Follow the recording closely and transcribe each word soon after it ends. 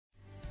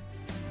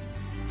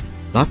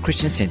Life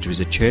Christian Centre is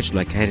a church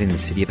located in the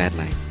city of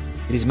Adelaide.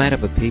 It is made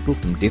up of people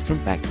from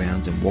different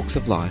backgrounds and walks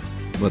of life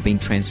who have been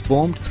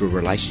transformed through a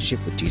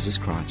relationship with Jesus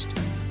Christ.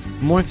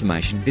 For more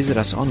information, visit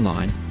us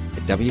online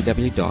at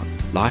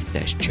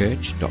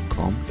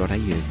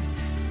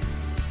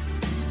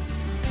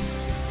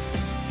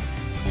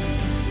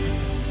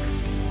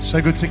www.life-church.com.au.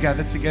 So good to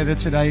gather together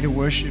today to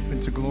worship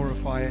and to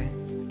glorify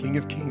King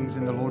of Kings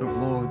and the Lord of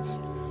Lords.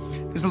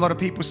 There's a lot of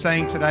people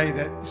saying today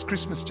that this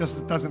Christmas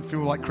just doesn't feel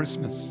like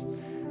Christmas.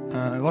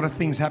 A lot of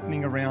things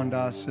happening around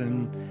us,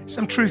 and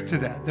some truth to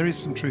that. There is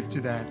some truth to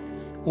that.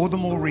 All the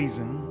more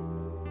reason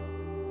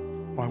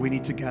why we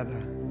need to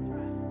gather.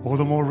 All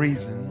the more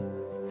reason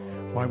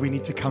why we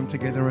need to come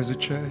together as a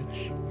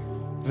church.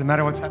 Doesn't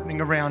matter what's happening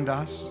around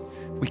us,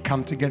 we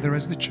come together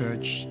as the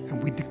church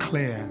and we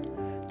declare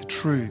the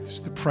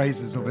truths, the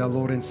praises of our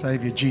Lord and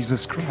Savior,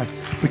 Jesus Christ.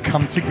 We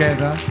come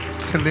together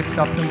to lift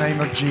up the name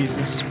of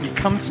Jesus. We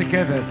come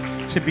together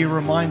to be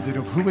reminded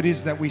of who it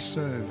is that we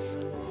serve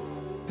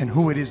and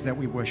who it is that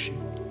we worship.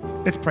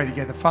 Let's pray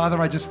together. Father,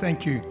 I just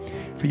thank you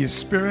for your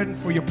Spirit and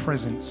for your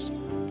presence.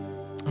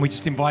 And we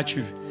just invite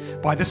you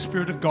by the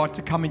Spirit of God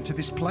to come into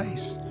this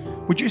place.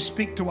 Would you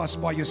speak to us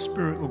by your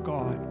Spirit, Lord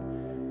God?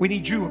 We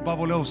need you above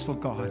all else,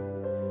 Lord God.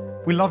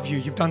 We love you.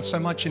 You've done so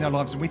much in our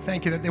lives, and we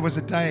thank you that there was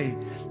a day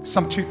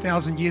some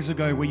 2,000 years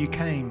ago where you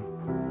came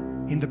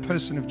in the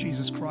person of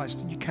Jesus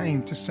Christ, and you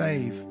came to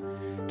save,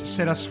 to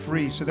set us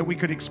free so that we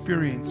could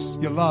experience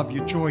your love,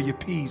 your joy, your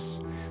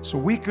peace, so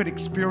we could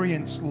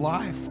experience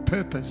life,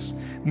 purpose,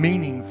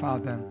 meaning,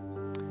 Father.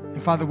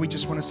 And Father, we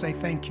just want to say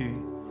thank you.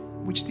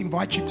 We just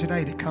invite you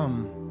today to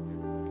come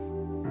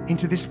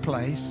into this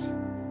place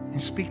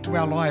and speak to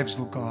our lives,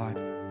 Lord God.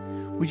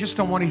 We just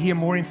don't want to hear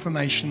more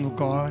information, Lord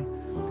God.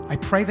 I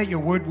pray that your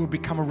word will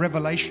become a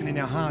revelation in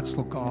our hearts,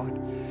 Lord God.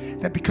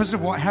 That because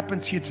of what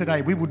happens here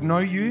today, we would know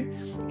you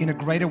in a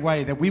greater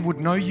way, that we would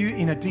know you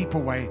in a deeper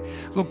way.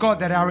 Lord God,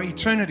 that our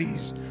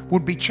eternities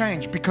would be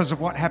changed because of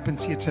what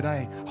happens here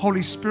today.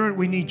 Holy Spirit,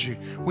 we need you.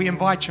 We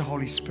invite you,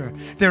 Holy Spirit.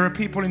 There are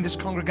people in this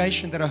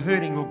congregation that are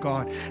hurting, Lord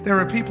God. There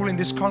are people in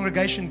this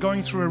congregation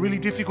going through a really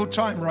difficult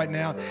time right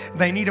now.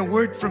 They need a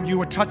word from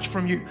you, a touch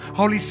from you.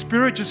 Holy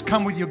Spirit, just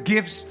come with your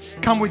gifts,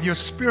 come with your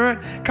Spirit,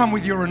 come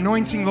with your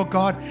anointing, Lord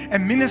God,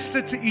 and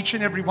minister to each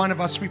and every one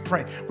of us, we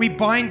pray. We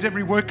bind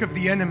every work of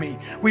the enemy.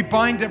 We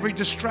bind every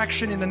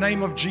distraction in the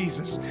name of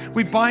Jesus.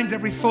 We bind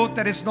every thought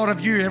that is not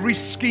of you, every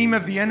scheme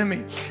of the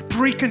enemy,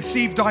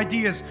 preconceived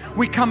ideas.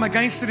 We come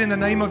against it in the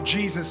name of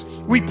Jesus.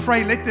 We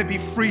pray, let there be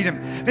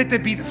freedom. Let there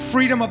be the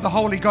freedom of the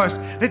Holy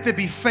Ghost. Let there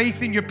be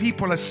faith in your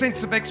people, a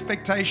sense of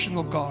expectation,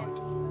 Lord God,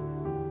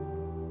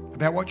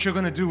 about what you're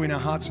going to do in our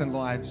hearts and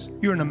lives.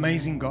 You're an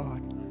amazing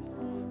God.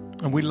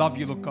 And we love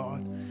you, Lord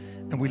God.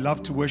 And we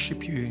love to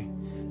worship you.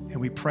 And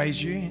we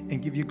praise you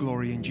and give you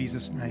glory in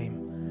Jesus'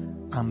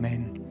 name.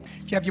 Amen.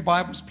 If you have your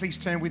Bibles, please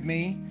turn with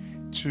me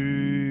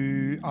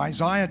to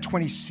Isaiah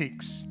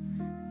 26.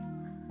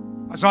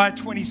 Isaiah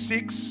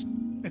 26,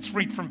 let's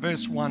read from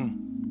verse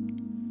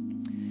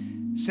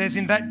 1. It says,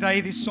 "In that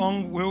day this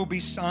song will be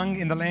sung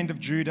in the land of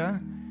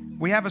Judah.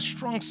 We have a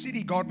strong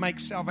city, God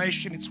makes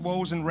salvation its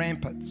walls and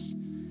ramparts.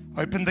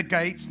 Open the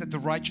gates that the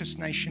righteous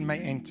nation may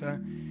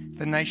enter,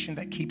 the nation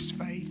that keeps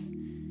faith."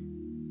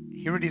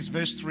 Here it is,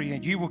 verse 3,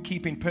 "And you will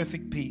keep in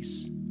perfect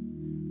peace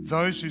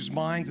those whose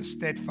minds are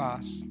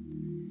steadfast,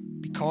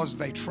 because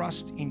they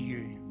trust in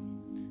you."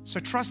 So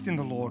trust in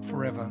the Lord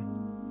forever.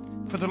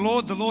 For the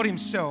Lord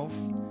himself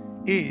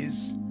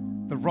is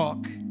the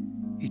rock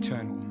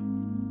eternal.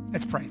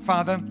 Let's pray.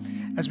 Father,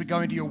 as we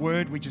go into your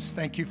word, we just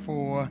thank you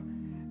for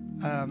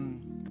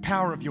the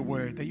power of your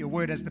word, that your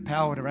word has the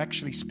power to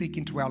actually speak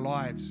into our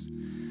lives,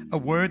 a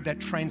word that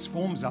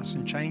transforms us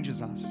and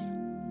changes us.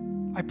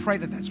 I pray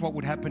that that's what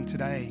would happen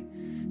today,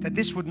 that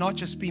this would not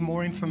just be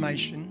more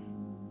information,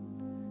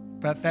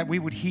 but that we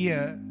would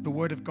hear the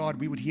word of God,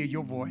 we would hear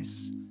your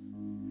voice.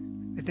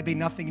 Let there be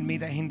nothing in me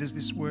that hinders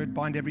this word.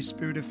 Bind every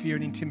spirit of fear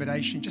and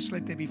intimidation. Just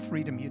let there be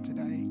freedom here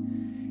today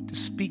to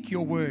speak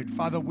your word.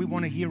 Father, we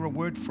want to hear a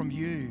word from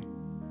you.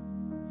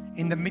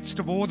 In the midst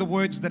of all the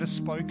words that are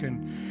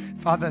spoken,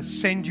 Father,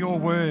 send your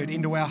word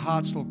into our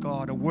hearts, Lord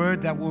God, a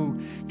word that will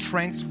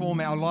transform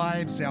our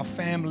lives, our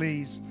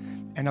families,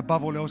 and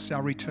above all else,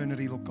 our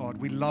eternity, Lord God.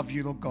 We love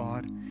you, Lord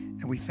God,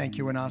 and we thank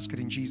you and ask it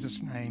in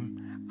Jesus'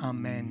 name.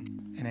 Amen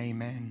and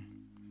amen.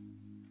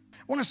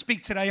 I want to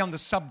speak today on the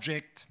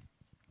subject,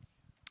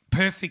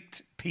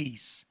 perfect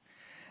peace.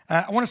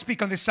 I want to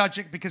speak on this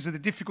subject because of the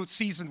difficult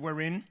season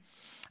we're in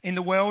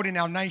the world, in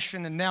our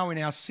nation, and now in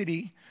our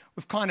city.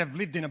 We've kind of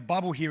lived in a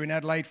bubble here in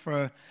Adelaide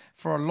for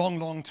a long,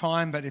 long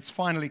time, but it's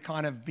finally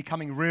kind of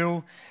becoming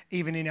real,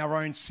 even in our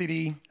own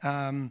city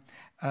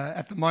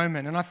at the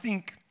moment. And I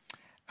think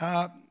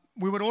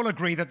we would all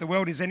agree that the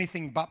world is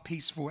anything but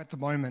peaceful at the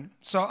moment.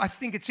 So I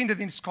think it's into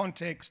this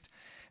context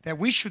that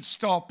we should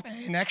stop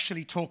and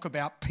actually talk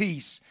about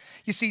peace.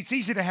 You see, it's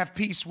easy to have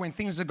peace when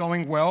things are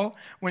going well,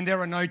 when there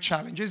are no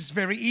challenges. It's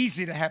very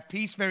easy to have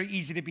peace, very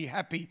easy to be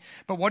happy.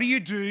 But what do you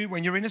do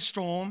when you're in a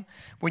storm,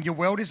 when your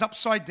world is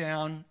upside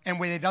down, and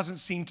where there doesn't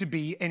seem to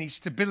be any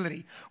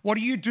stability? What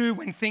do you do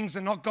when things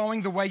are not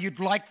going the way you'd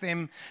like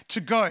them to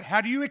go? How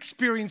do you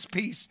experience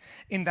peace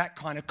in that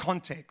kind of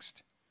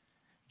context?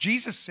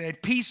 Jesus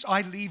said, "Peace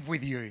I leave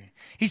with you."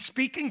 He's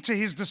speaking to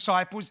his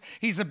disciples.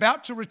 He's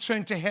about to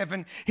return to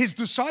heaven. His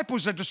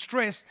disciples are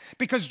distressed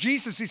because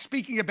Jesus is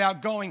speaking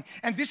about going.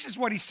 And this is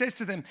what he says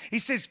to them. He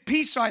says,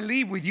 "Peace I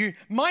leave with you.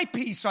 My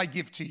peace I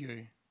give to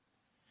you.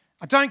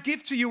 I don't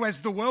give to you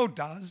as the world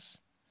does.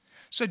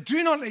 So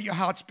do not let your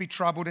hearts be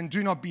troubled and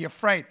do not be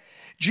afraid."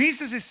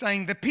 Jesus is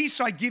saying the peace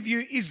I give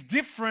you is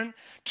different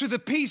to the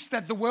peace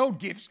that the world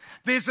gives.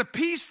 There's a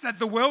peace that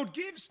the world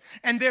gives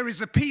and there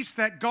is a peace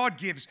that God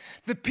gives.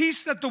 The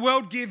peace that the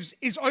world gives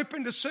is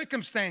open to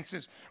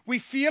circumstances. We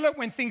feel it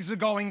when things are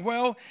going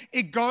well.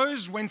 It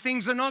goes when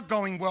things are not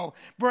going well.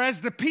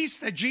 Whereas the peace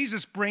that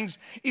Jesus brings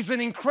is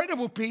an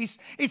incredible peace.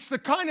 It's the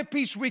kind of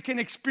peace we can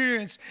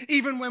experience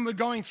even when we're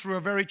going through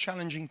a very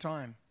challenging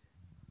time.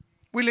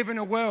 We live in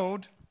a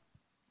world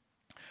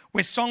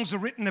where songs are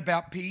written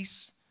about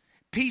peace.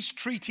 Peace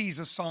treaties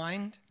are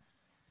signed.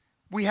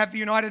 We have the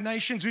United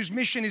Nations whose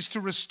mission is to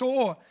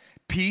restore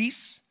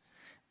peace.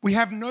 We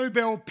have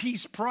Nobel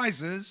Peace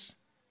Prizes,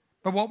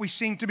 but what we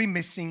seem to be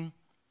missing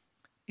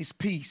is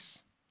peace.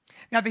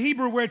 Now, the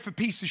Hebrew word for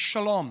peace is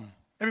shalom.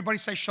 Everybody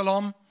say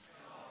shalom.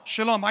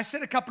 Shalom. I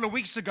said a couple of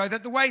weeks ago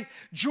that the way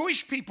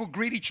Jewish people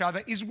greet each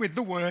other is with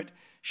the word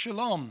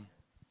shalom.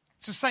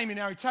 It's the same in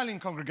our Italian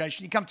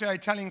congregation. You come to our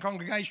Italian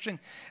congregation,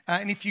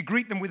 and if you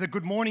greet them with a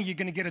good morning, you're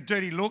going to get a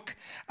dirty look.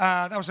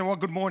 They will say, "Well,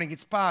 good morning.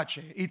 It's pace.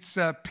 It's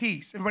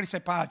peace." Everybody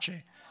say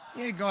pace.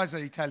 Yeah, you guys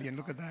are Italian.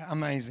 Look at that.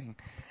 Amazing.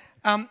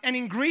 And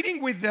in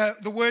greeting with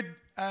the word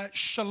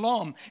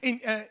shalom,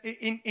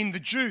 in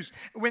the Jews,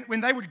 when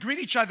they would greet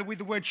each other with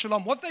the word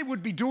shalom, what they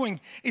would be doing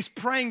is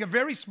praying a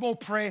very small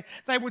prayer.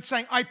 They would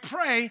say, "I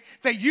pray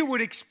that you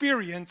would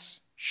experience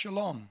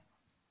shalom."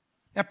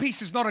 Now,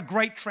 peace is not a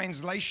great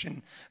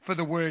translation for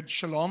the word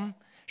shalom.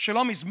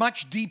 Shalom is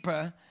much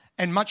deeper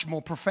and much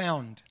more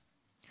profound.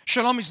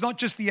 Shalom is not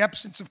just the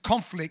absence of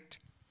conflict.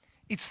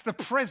 It's the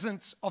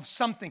presence of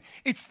something.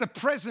 It's the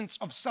presence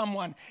of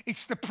someone.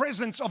 It's the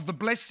presence of the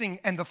blessing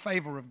and the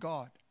favor of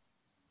God.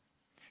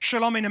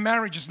 Shalom in a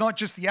marriage is not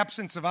just the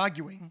absence of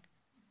arguing.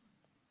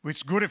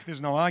 It's good if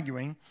there's no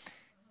arguing.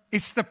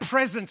 It's the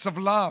presence of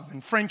love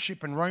and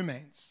friendship and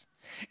romance.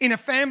 In a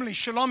family,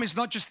 shalom is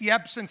not just the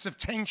absence of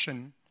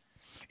tension.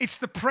 It's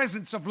the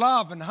presence of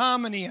love and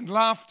harmony and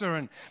laughter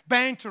and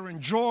banter and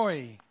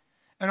joy.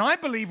 And I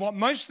believe what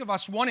most of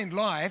us want in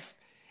life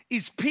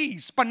is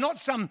peace, but not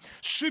some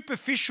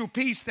superficial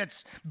peace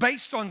that's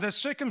based on the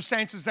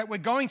circumstances that we're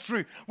going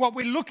through. What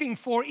we're looking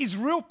for is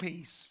real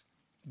peace,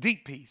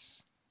 deep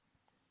peace.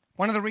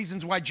 One of the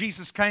reasons why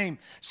Jesus came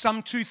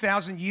some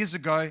 2,000 years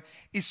ago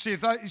is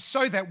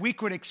so that we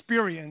could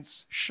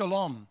experience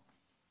shalom,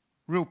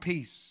 real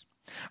peace.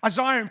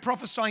 Isaiah, in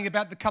prophesying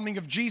about the coming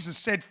of Jesus,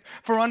 said,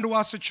 "For unto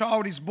us a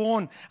child is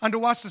born,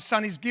 unto us a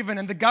son is given,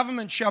 and the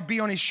government shall be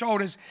on his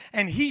shoulders,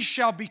 and he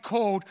shall be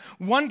called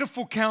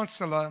Wonderful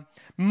Counselor,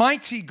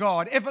 Mighty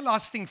God,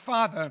 Everlasting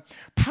Father,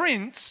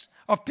 Prince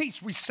of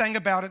Peace." We sang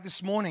about it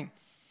this morning.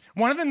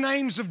 One of the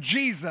names of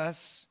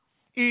Jesus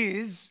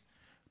is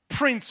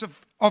Prince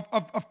of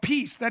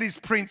Peace, that is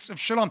Prince of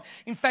Shalom.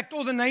 In fact,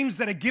 all the names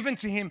that are given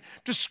to him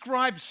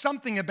describe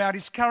something about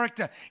his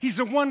character. He's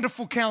a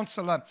wonderful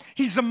counselor.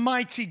 He's a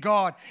mighty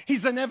God.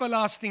 He's an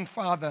everlasting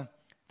Father,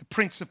 the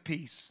Prince of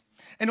Peace.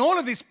 And all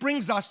of this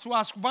brings us to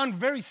ask one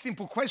very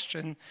simple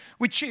question,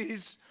 which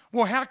is,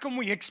 well, how can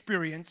we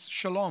experience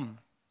shalom?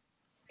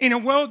 In a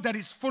world that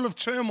is full of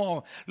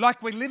turmoil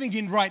like we're living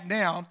in right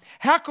now,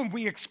 how can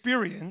we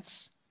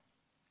experience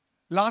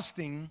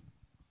lasting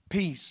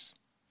peace?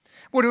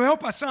 Well, to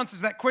help us answer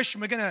that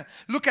question, we're going to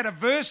look at a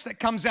verse that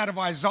comes out of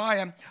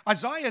Isaiah.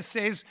 Isaiah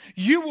says,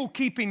 "You will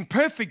keep in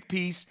perfect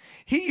peace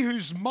he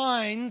whose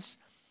minds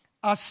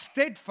are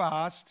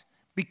steadfast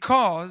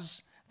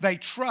because they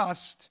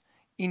trust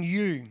in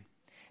you."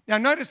 Now,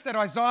 notice that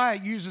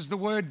Isaiah uses the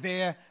word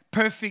there,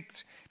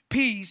 perfect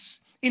peace.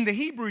 In the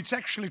Hebrew, it's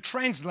actually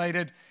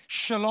translated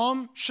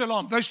shalom,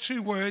 shalom. Those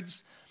two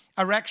words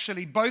are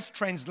actually both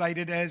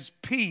translated as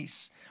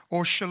peace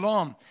or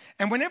shalom.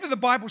 And whenever the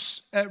Bible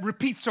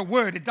repeats a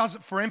word, it does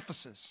it for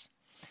emphasis.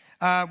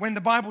 When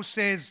the Bible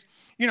says,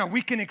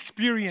 we can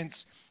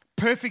experience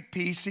perfect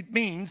peace, it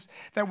means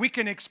that we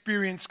can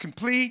experience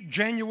complete,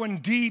 genuine,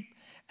 deep,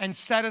 and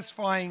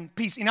satisfying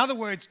peace. In other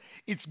words,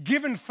 it's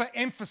given for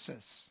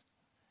emphasis.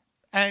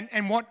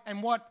 And what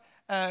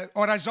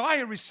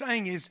Isaiah is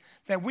saying is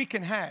that we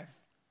can have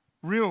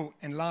real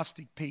and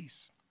lasting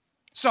peace.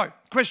 So,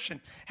 question,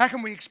 how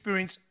can we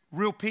experience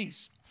real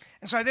peace?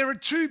 And so there are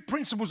two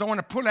principles I want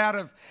to pull out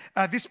of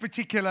this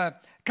particular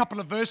couple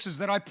of verses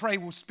that I pray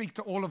will speak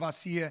to all of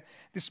us here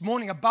this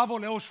morning. Above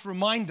all else,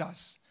 remind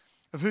us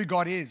of who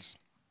God is.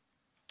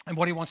 and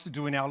what he wants to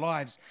do in our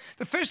lives.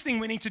 The first thing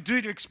we need to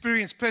do to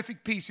experience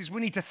perfect peace is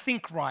we need to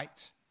think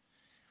right.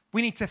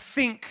 We need to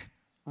think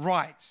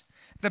right.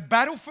 The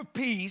battle for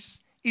peace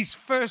is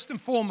first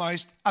and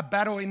foremost a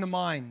battle in the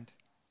mind.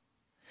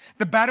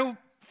 The battle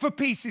for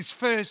peace is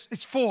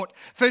fought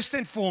first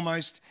and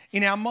foremost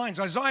in our minds.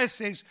 Isaiah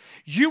says,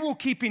 you will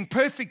keep in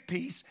perfect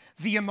peace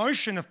the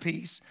emotion of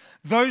peace,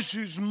 those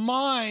whose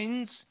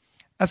minds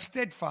are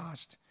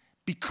steadfast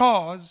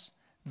because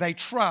they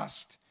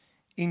trust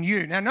in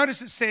you. Now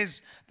notice it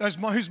says those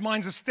whose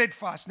minds are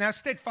steadfast. Now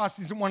steadfast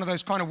isn't one of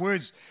those kind of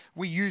words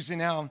we use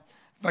in our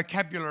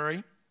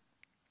vocabulary,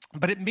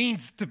 but it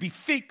means to be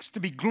fixed, to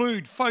be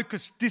glued,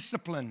 focused,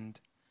 disciplined.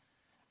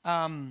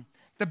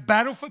 The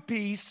battle for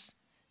peace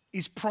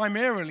is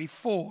primarily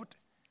fought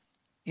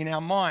in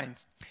our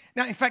minds.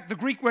 Now, in fact, the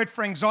Greek word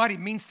for anxiety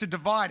means to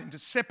divide and to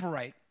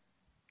separate.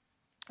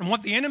 And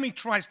what the enemy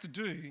tries to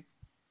do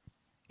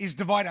is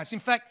divide us. In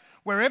fact,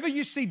 wherever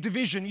you see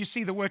division, you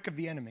see the work of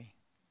the enemy.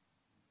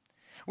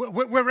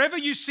 Wherever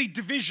you see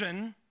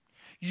division,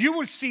 you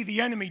will see the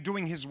enemy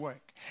doing his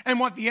work. And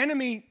what the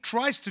enemy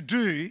tries to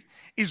do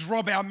is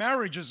rob our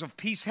marriages of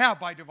peace. How?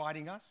 By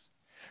dividing us.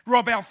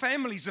 Rob our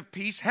families of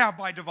peace. How?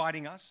 By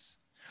dividing us.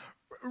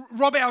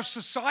 Rob our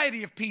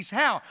society of peace.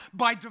 How?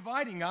 By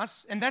dividing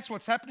us. And that's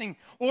what's happening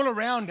all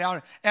around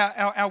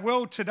our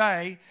world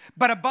today.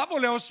 But above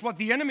all else, what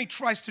the enemy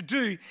tries to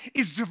do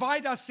is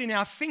divide us in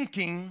our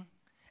thinking,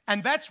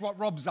 and that's what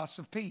robs us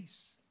of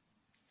peace.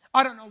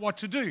 I don't know what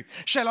to do.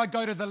 Shall I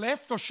go to the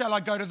left or shall I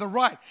go to the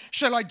right?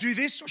 Shall I do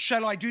this or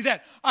shall I do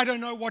that? I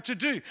don't know what to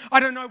do. I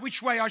don't know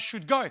which way I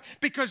should go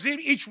because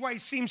each way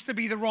seems to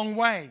be the wrong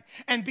way.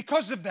 And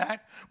because of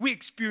that, we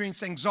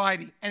experience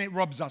anxiety and it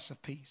robs us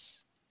of peace.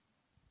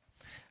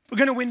 If we're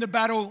going to win the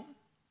battle,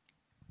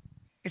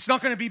 it's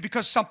not going to be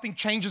because something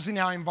changes in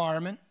our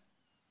environment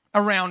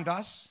around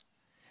us.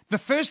 The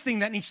first thing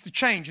that needs to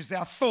change is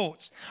our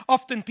thoughts.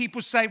 Often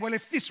people say, well,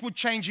 if this would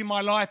change in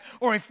my life,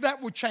 or if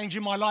that would change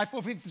in my life,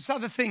 or if this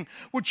other thing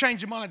would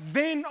change in my life,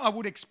 then I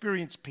would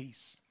experience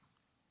peace.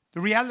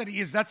 The reality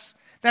is that's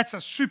a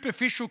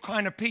superficial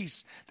kind of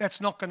peace that's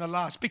not going to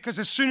last. Because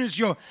as soon as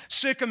your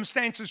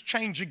circumstances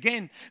change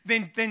again,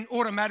 then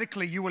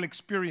automatically you will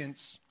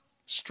experience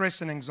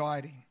stress and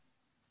anxiety.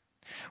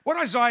 What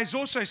Isaiah is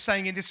also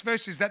saying in this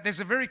verse is that there's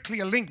a very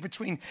clear link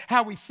between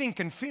how we think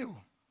and feel.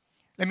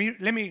 Let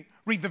me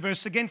read the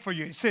verse again for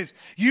you. It says,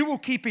 you will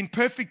keep in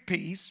perfect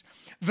peace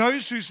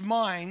those whose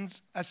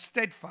minds are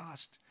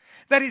steadfast.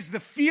 That is, the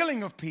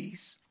feeling of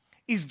peace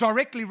is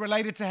directly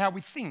related to how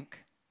we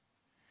think.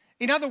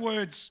 In other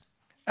words,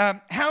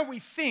 how we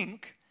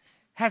think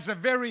has a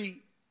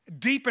very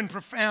deep and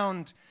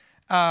profound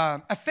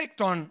effect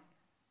on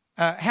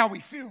how we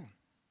feel.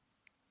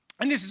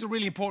 And this is a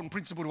really important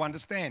principle to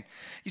understand.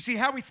 You see,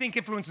 how we think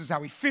influences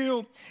how we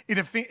feel. It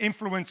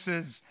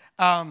influences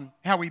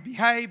how we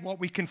behave,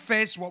 what we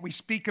confess, what we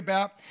speak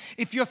about.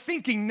 If you're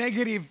thinking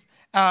negative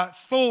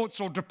thoughts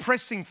or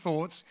depressing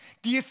thoughts,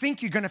 do you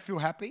think you're going to feel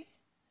happy?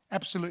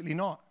 Absolutely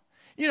not.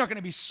 You're not going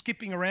to be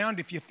skipping around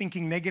if you're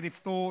thinking negative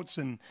thoughts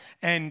and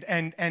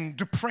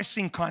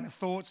depressing kind of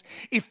thoughts.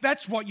 If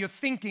that's what you're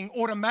thinking,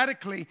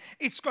 automatically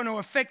it's going to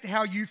affect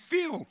how you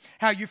feel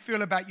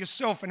about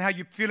yourself and how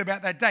you feel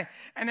about that day.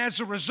 And as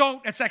a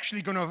result, it's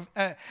actually going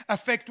to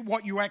affect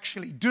what you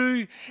actually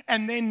do,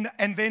 and then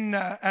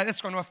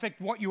that's going to affect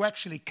what you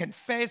actually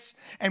confess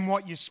and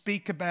what you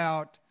speak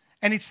about.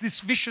 And it's this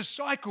vicious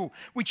cycle,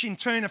 which in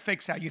turn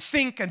affects how you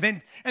think, and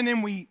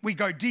then we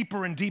go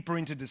deeper and deeper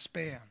into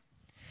despair.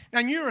 Now,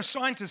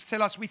 neuroscientists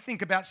tell us we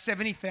think about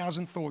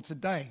 70,000 thoughts a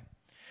day.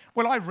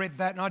 Well, I read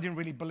that and I didn't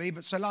really believe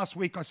it. So last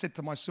week I said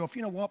to myself,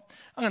 you know what?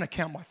 I'm going to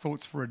count my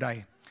thoughts for a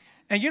day.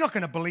 And you're not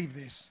going to believe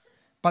this,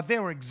 but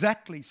there were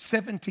exactly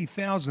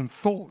 70,000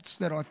 thoughts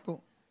that I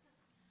thought,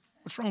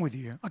 what's wrong with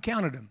you? I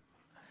counted them.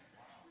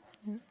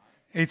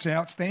 It's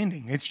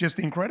outstanding. It's just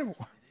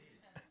incredible.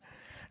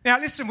 Now,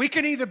 listen, we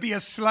can either be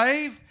a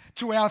slave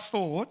to our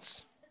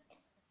thoughts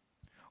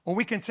or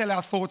we can tell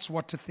our thoughts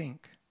what to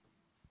think.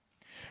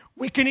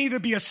 We can either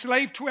be a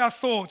slave to our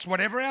thoughts,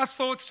 whatever our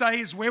thoughts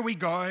say is where we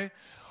go,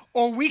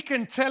 or we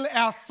can tell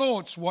our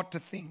thoughts what to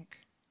think.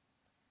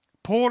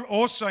 Paul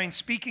also, in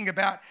speaking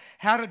about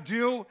how to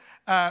deal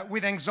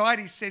with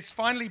anxiety, says,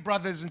 finally,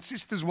 brothers and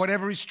sisters,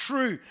 whatever is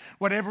true,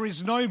 whatever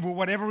is noble,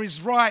 whatever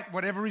is right,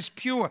 whatever is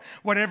pure,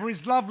 whatever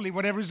is lovely,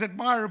 whatever is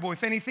admirable,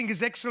 if anything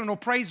is excellent or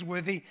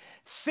praiseworthy,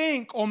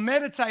 think or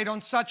meditate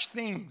on such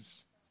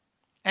things.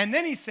 And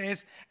then he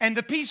says, and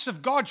the peace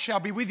of God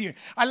shall be with you.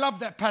 I love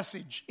that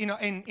passage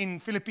in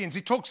Philippians.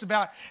 It talks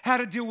about how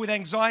to deal with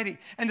anxiety.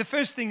 And the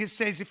first thing it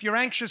says, if you're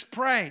anxious,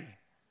 pray.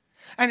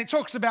 And it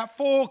talks about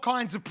 4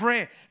 kinds of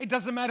prayer. It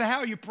doesn't matter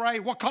how you pray,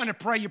 what kind of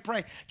prayer you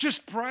pray.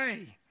 Just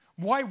pray.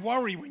 Why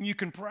worry when you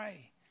can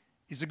pray?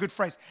 Is a good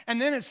phrase. And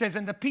then it says,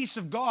 and the peace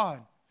of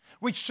God,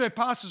 which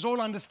surpasses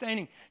all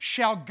understanding,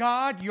 shall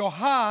guard your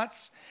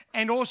hearts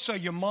and also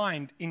your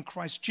mind in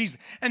Christ Jesus.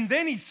 And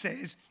then he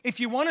says, if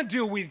you want to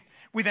deal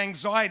with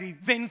anxiety,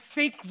 then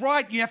think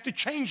right. You have to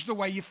change the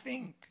way you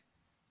think.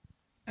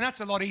 And that's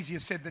a lot easier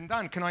said than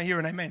done. Can I hear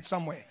an amen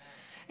somewhere?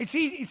 It's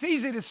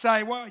easy to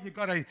say, well, you've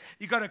got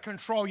to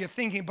control your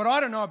thinking. But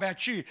I don't know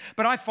about you,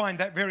 but I find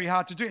that very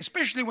hard to do,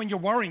 especially when you're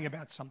worrying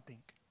about something.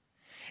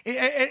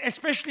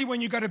 Especially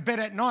when you go to bed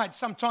at night.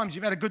 Sometimes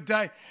you've had a good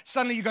day.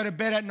 Suddenly you go to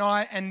bed at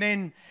night and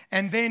then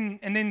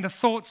the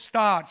thoughts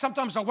start.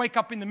 Sometimes I wake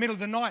up in the middle of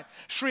the night,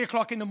 3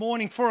 o'clock in the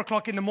morning, 4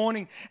 o'clock in the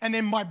morning, and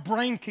then my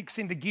brain kicks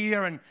into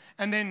gear and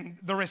then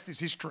the rest is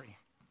history.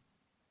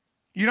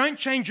 You don't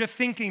change your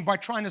thinking by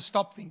trying to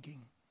stop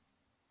thinking.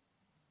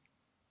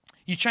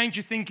 You change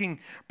your thinking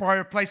by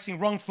replacing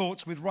wrong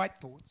thoughts with right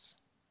thoughts.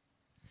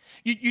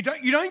 You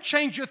don't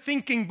change your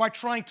thinking by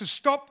trying to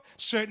stop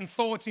certain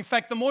thoughts. In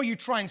fact, the more you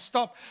try and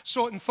stop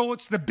certain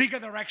thoughts, the bigger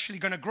they're actually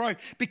going to grow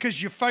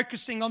because you're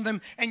focusing on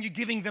them and you're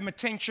giving them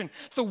attention.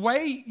 The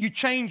way you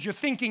change your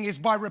thinking is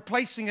by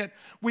replacing it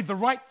with the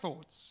right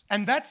thoughts.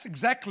 And that's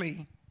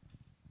exactly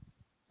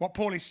what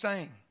Paul is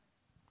saying.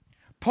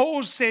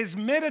 Paul says,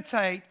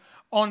 meditate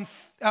on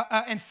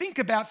and think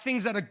about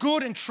things that are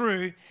good and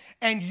true,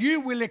 and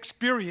you will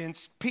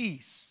experience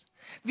peace.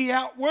 The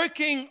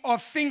outworking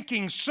of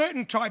thinking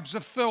certain types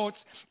of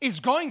thoughts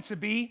is going to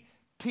be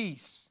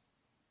peace.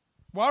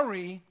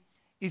 Worry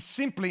is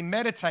simply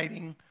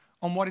meditating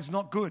on what is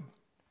not good.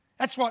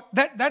 That's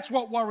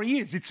what worry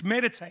is. It's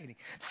meditating,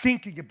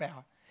 thinking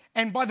about.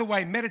 And by the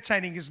way,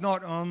 meditating is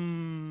not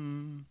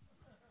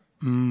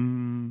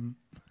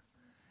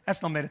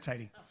That's not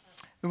meditating.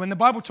 When the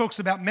Bible talks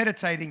about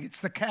meditating, it's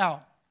the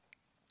cow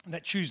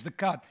that chews the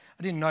cud.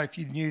 I didn't know if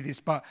you knew this,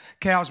 but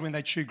cows, when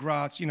they chew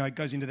grass, it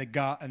goes into their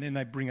gut and then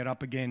they bring it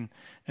up again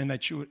and they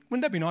chew it.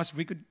 Wouldn't that be nice if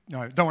we could?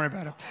 No, don't worry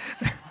about it.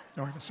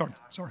 Don't worry about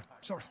it.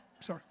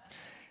 Sorry.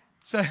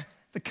 So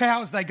the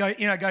cows, they go,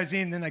 goes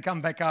in, then they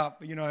come back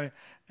up,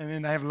 and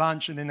then they have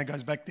lunch and then it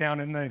goes back down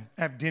and they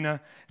have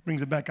dinner,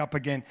 brings it back up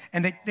again.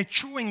 And they're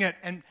chewing it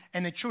and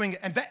they're chewing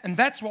it. And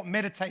that's what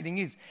meditating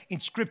is in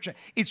Scripture.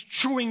 It's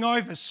chewing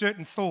over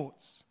certain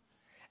thoughts.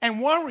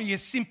 And worry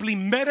is simply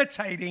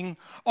meditating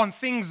on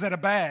things that are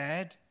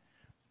bad.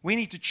 We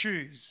need to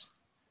choose.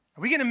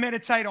 Are we going to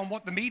meditate on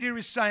what the media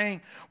is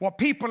saying, what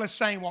people are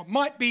saying, what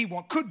might be,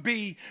 what could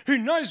be, who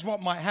knows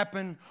what might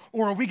happen,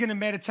 or are we going to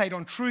meditate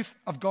on truth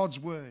of God's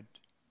word?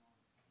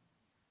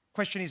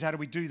 Question is, how do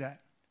we do that?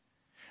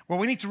 Well,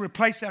 we need to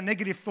replace our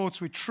negative thoughts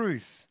with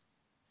truth.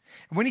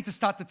 And we need to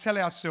start to tell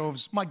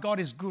ourselves, my God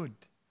is good.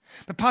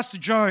 But Pastor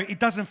Joe, it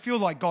doesn't feel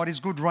like God is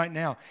good right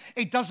now.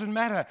 It doesn't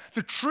matter.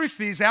 The truth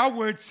is, our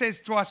word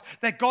says to us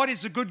that God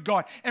is a good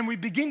God. And we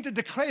begin to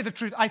declare the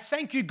truth. I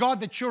thank you, God,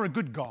 that you're a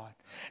good God.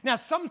 Now,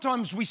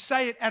 sometimes we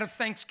say it out of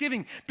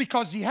thanksgiving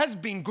because he has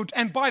been good.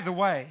 And by the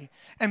way,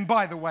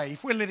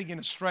 if we're living in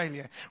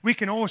Australia, we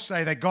can all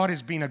say that God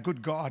has been a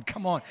good God.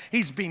 Come on,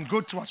 he's been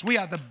good to us. We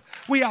are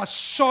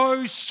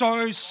so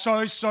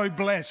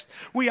blessed.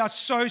 We are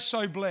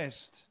so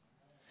blessed.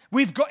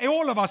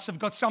 All of us have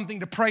got something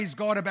to praise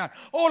God about.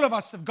 All of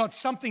us have got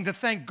something to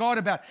thank God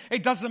about.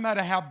 It doesn't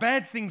matter how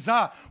bad things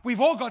are.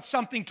 We've all got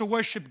something to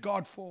worship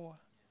God for.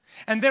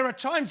 And there are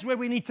times where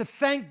we need to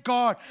thank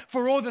God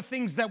for all the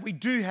things that we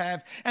do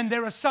have. And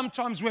there are some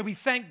times where we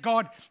thank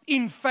God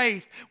in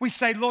faith. We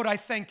say, Lord, I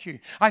thank you.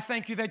 I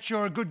thank you that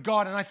you're a good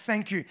God. And I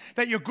thank you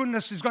that your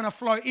goodness is going to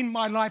flow in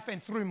my life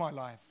and through my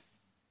life.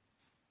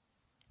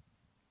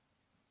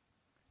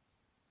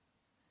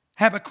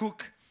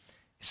 Habakkuk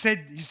He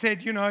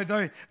said,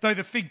 though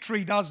the fig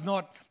tree does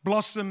not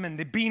blossom and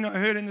there be no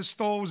herd in the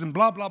stalls and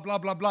blah, blah, blah,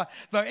 blah, blah,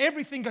 though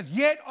everything goes,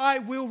 yet I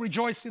will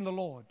rejoice in the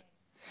Lord.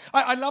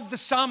 I love the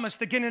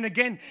psalmist again and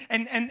again,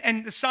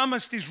 and the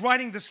psalmist is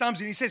writing the Psalms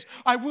and he says,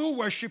 I will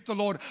worship the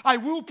Lord, I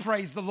will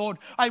praise the Lord,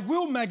 I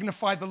will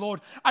magnify the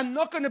Lord. I'm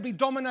not going to be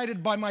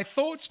dominated by my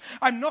thoughts,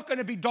 I'm not going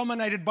to be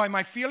dominated by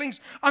my feelings,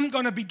 I'm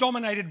going to be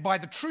dominated by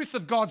the truth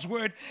of God's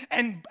word,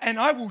 and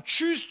I will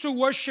choose to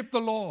worship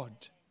the Lord.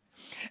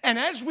 And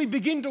as we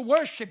begin to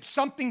worship,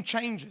 something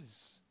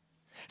changes.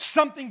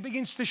 Something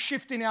begins to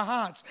shift in our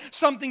hearts.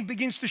 Something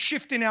begins to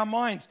shift in our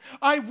minds.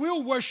 I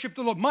will worship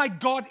the Lord. My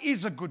God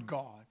is a good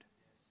God.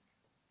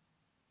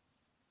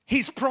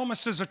 His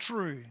promises are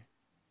true.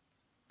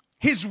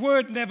 His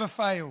word never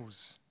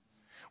fails.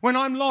 When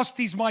I'm lost,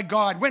 he's my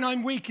guide. When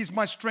I'm weak, he's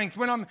my strength.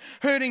 When I'm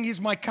hurting, he's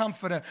my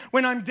comforter.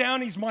 When I'm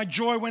down, he's my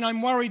joy. When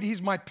I'm worried,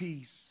 he's my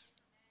peace.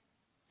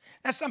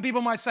 Now, some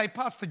people might say,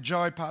 Pastor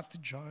Joe,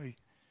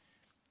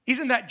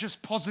 isn't that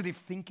just positive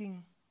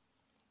thinking?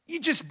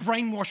 You're just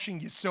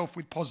brainwashing yourself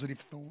with positive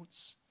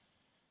thoughts.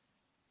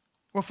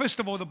 Well, first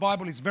of all, the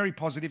Bible is very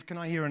positive. Can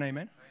I hear an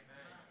amen?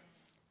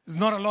 There's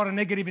not a lot of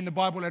negative in the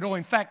Bible at all.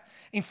 In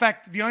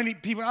fact, the only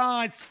people,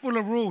 it's full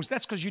of rules.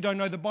 That's because you don't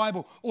know the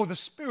Bible or the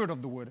spirit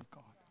of the Word of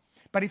God.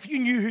 But if you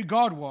knew who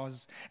God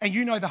was and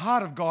you know the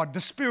heart of God,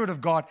 the Spirit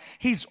of God,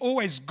 He's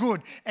always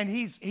good. And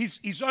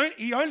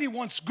He only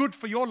wants good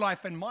for your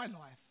life and my life.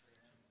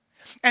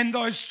 And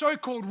those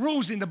so-called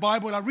rules in the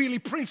Bible are really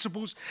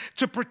principles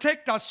to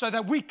protect us so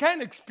that we can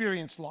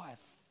experience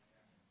life.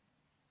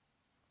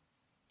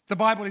 The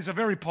Bible is a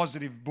very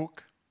positive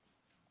book.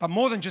 But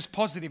more than just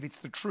positive, it's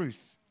the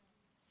truth.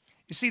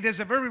 You see, there's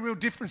a very real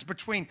difference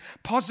between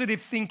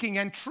positive thinking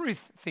and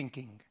truth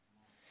thinking.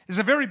 There's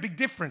a very big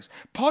difference.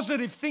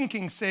 Positive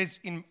thinking says,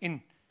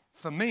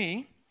 for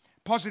me,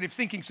 positive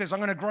thinking says, I'm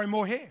going to grow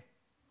more hair.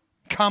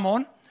 Come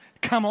on.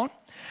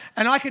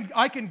 And I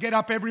can get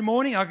up every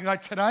morning. I can go,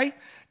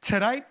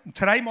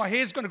 today my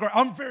hair's going to grow.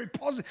 I'm very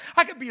positive.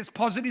 I can be as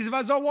positive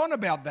as I want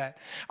about that.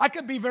 I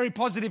can be very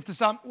positive to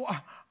some,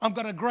 I've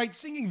got a great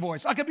singing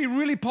voice. I can be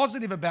really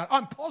positive about it.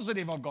 I'm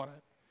positive I've got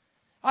it.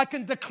 I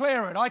can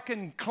declare it. I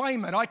can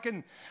claim it. I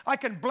can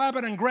blab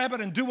it and grab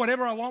it and do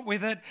whatever I want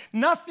with it.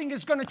 Nothing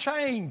is going to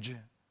change.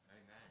 Amen.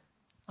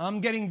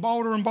 I'm getting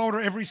bolder and bolder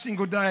every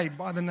single day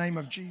by the name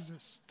of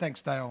Jesus.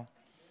 Thanks, Dale.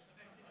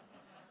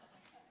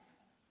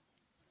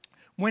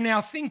 When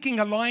our thinking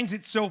aligns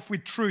itself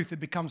with truth, it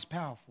becomes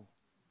powerful.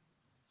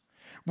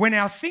 When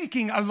our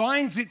thinking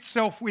aligns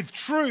itself with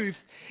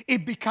truth,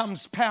 it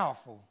becomes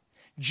powerful.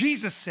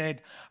 Jesus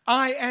said,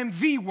 I am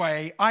the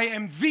way, I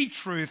am the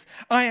truth,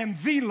 I am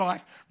the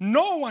life.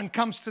 No one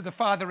comes to the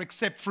Father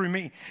except through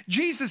me.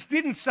 Jesus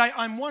didn't say,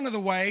 I'm one of the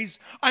ways,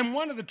 I'm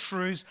one of the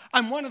truths,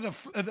 I'm one of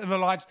the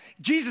lives.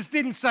 Jesus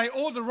didn't say,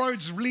 all the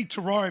roads lead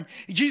to Rome.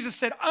 Jesus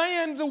said, I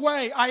am the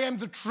way, I am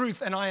the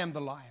truth, and I am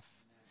the life.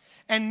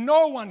 And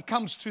no one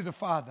comes to the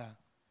Father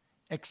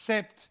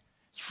except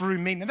through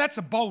me. Now that's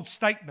a bold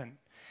statement.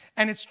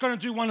 And it's going to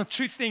do one of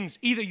two things.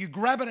 Either you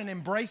grab it and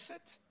embrace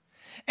it,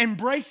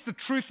 embrace the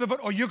truth of it,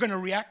 or you're going to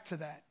react to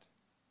that.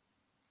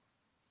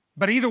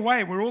 But either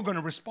way, we're all going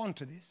to respond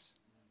to this.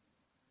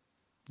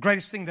 The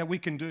greatest thing that we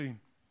can do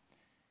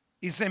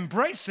is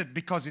embrace it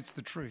because it's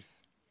the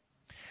truth.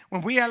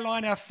 When we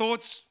align our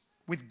thoughts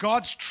with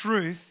God's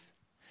truth,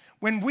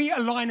 when we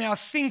align our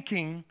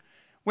thinking,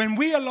 when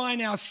we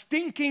align our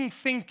stinking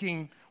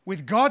thinking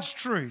with God's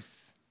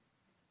truth,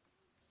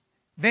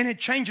 then it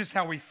changes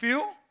how we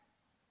feel,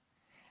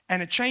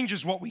 and it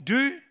changes what we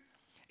do,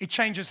 it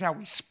changes how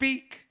we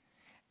speak,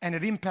 and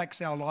it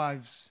impacts our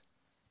lives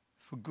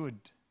for good.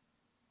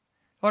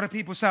 A lot of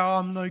people say, oh,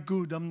 I'm no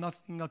good, I'm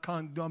nothing, I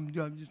can't do, I'm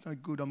just no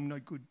good, I'm no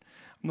good.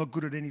 I'm not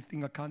good at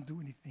anything, I can't do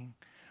anything.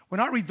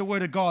 When I read the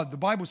Word of God, the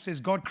Bible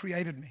says God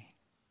created me.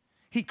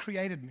 He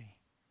created me.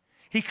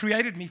 He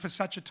created me for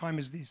such a time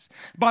as this.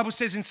 The Bible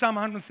says in Psalm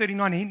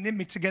 139, He knit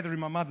me together in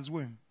my mother's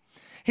womb.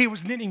 He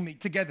was knitting me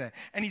together,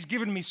 and He's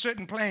given me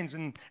certain plans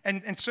and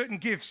certain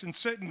gifts and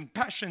certain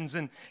passions,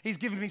 and He's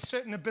given me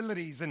certain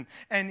abilities, and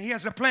He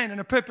has a plan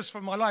and a purpose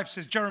for my life,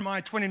 says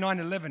Jeremiah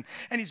 29:11.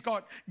 And He's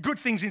got good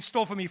things in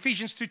store for me.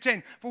 Ephesians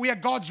 2:10, for we are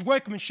God's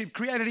workmanship,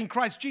 created in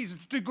Christ Jesus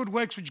to do good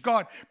works which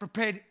God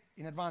prepared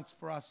in advance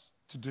for us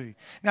to do.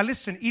 Now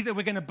listen, either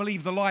we're going to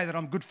believe the lie that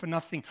I'm good for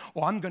nothing,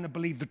 or I'm going to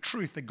believe the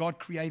truth that God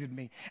created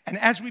me. And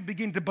as we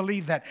begin to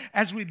believe that,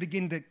 as we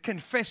begin to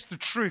confess the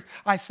truth,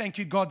 I thank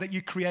you, God, that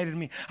you created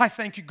me. I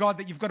thank you, God,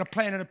 that you've got a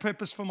plan and a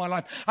purpose for my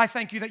life. I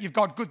thank you that you've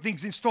got good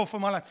things in store for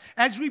my life.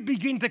 As we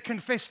begin to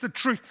confess the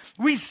truth,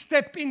 we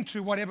step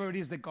into whatever it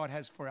is that God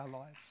has for our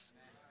lives.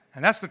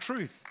 And that's the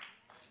truth.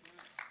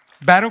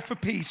 Battle for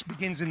peace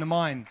begins in the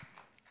mind.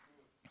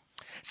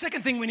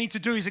 Second thing we need to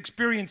do is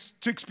experience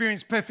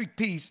perfect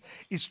peace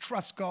is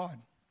trust God.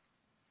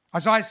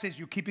 Isaiah says,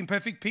 you keep in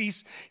perfect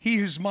peace he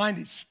whose mind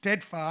is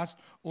steadfast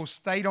or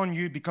stayed on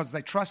you because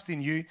they trust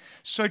in you.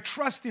 So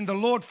trust in the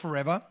Lord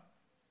forever.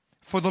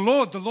 For the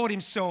Lord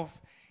himself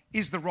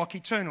is the rock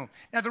eternal.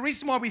 Now the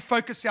reason why we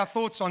focus our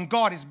thoughts on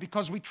God is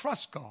because we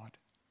trust God.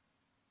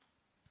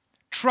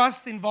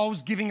 Trust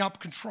involves giving up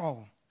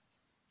control.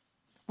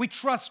 We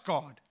trust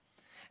God.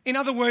 In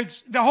other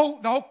words, the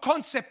whole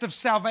concept of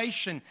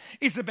salvation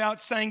is about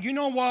saying, you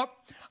know what?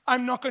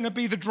 I'm not going to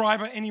be the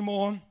driver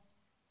anymore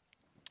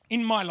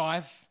in my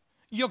life.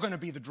 You're going to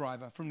be the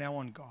driver from now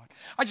on, God.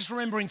 I just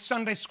remember in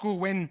Sunday school,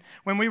 when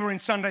we were in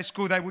Sunday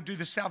school, they would do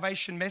the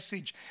salvation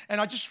message. And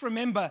I just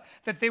remember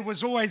that there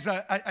was always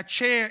a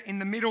chair in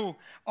the middle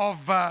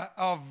of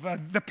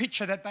the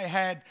picture that they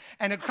had.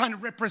 And it kind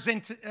of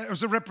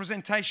was a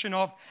representation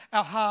of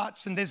our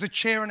hearts. And there's a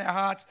chair in our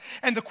hearts.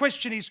 And the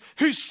question is,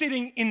 who's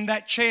sitting in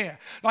that chair?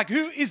 Like,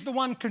 who is the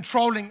one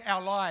controlling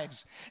our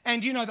lives?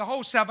 And, you know, the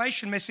whole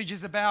salvation message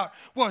is about,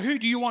 well, who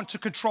do you want to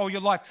control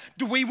your life?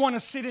 Do we want to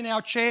sit in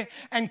our chair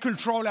and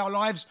control our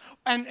lives?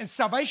 And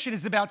salvation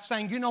is about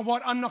saying, you know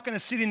what, I'm not going to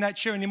sit in that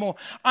chair anymore.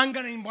 I'm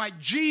going to invite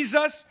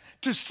Jesus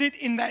to sit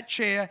in that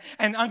chair,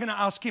 and I'm going to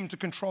ask him to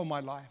control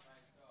my life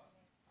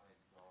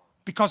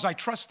because I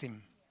trust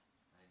him.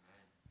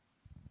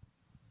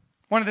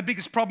 One of the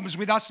biggest problems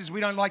with us is we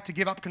don't like to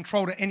give up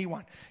control to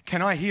anyone.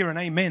 Can I hear an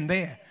amen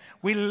there?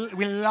 We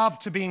love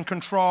to be in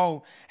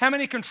control. How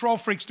many control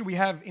freaks do we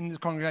have in the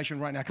congregation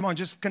right now? Come on,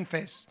 just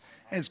confess.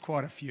 There's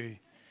quite a few.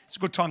 It's a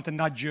good time to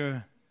nudge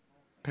your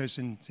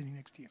person sitting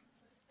next to you.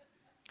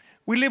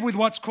 We live with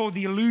what's called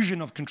the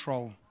illusion of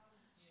control.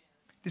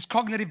 This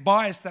cognitive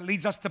bias that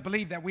leads us to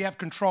believe that we have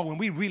control when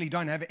we really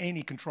don't have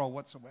any control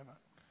whatsoever.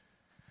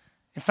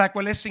 In fact,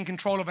 we're less in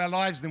control of our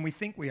lives than we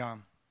think we are.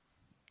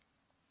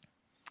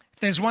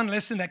 If there's one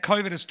lesson that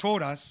COVID has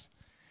taught us,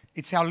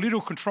 it's how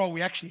little control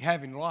we actually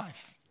have in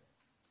life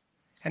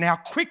and how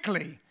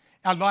quickly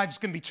our lives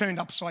can be turned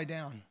upside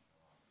down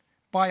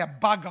by a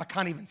bug I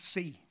can't even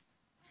see.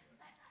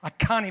 I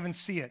can't even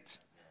see it.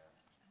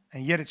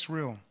 And yet it's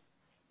real.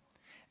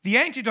 The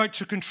antidote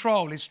to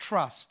control is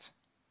trust.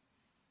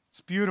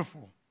 It's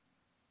beautiful.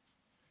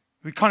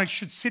 We kind of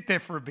should sit there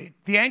for a bit.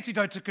 The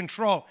antidote to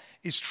control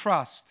is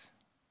trust.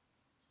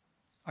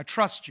 I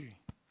trust you.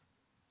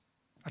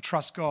 I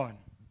trust God.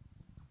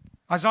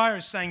 Isaiah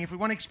is saying if we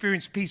want to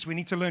experience peace, we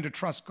need to learn to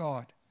trust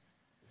God.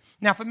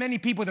 Now, for many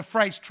people, the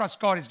phrase trust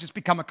God has just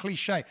become a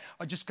cliche.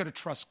 I just got to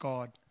trust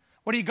God.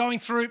 What are you going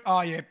through?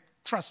 Oh, yeah,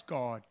 trust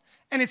God.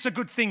 And it's a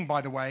good thing,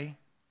 by the way.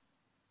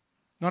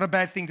 Not a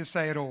bad thing to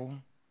say at all.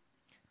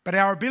 But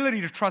our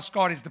ability to trust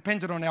God is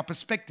dependent on our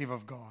perspective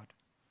of God.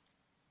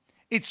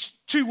 It's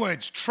two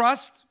words,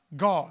 trust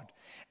God.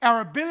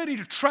 Our ability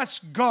to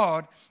trust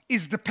God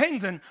is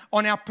dependent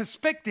on our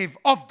perspective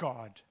of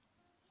God.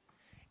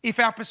 If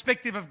our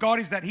perspective of God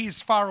is that He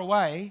is far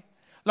away,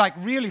 like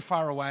really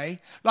far away,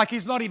 like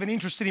He's not even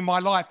interested in my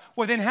life,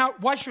 well then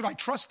why should I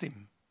trust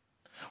Him?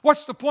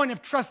 What's the point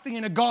of trusting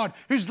in a God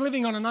who's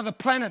living on another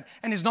planet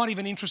and is not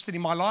even interested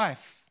in my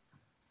life?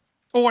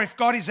 Or if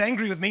God is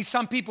angry with me,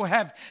 some people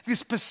have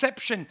this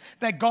perception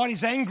that God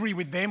is angry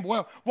with them.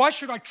 Well, why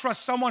should I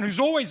trust someone who's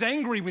always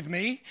angry with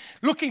me,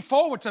 looking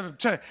forward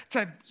to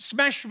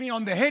smash me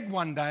on the head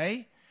one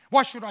day?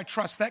 Why should I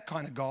trust that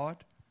kind of God?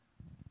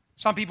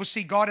 Some people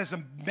see God as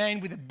a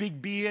man with a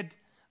big beard,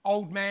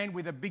 old man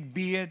with a big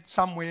beard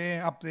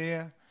somewhere up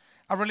there,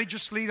 a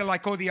religious leader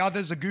like all the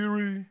others, a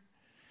guru,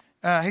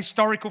 a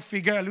historical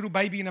figure, a little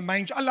baby in a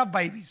manger. I love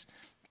babies.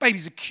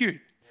 Babies are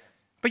cute,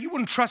 but you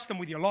wouldn't trust them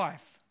with your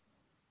life.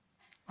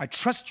 I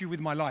trust you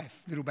with my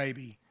life, little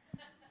baby.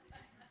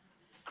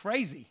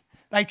 Crazy.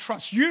 They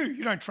trust you.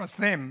 You don't trust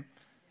them.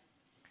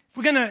 If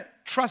we're going to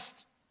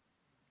trust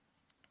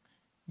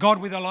God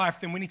with our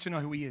life, then we need to know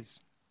who He is.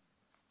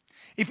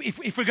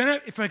 If we're going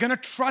to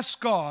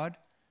trust God,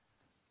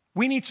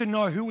 we need to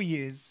know who He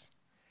is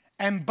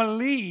and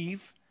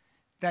believe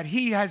that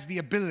He has the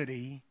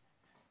ability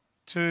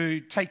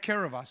to take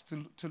care of us,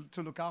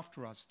 to look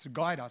after us, to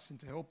guide us and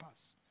to help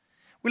us.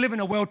 We live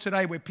in a world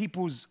today where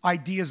people's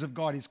ideas of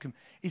God is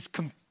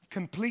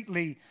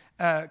completely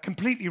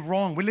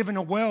wrong. We live in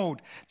a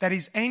world that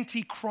is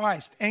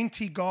anti-Christ,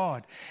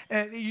 anti-God.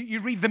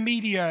 You read the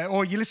media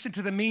or you listen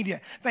to the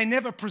media. They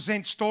never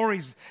present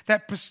stories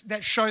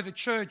that show the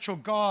church or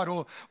God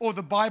or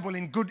the Bible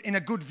in a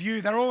good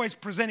view. They're always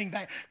presenting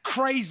that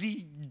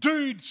crazy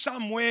dude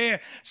somewhere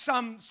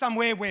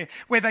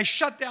where they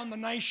shut down the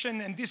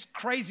nation, and this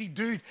crazy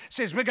dude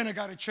says, we're going to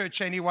go to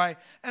church anyway.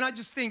 And I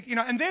just think,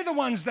 and they're the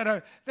ones that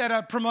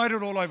are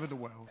promoted all over the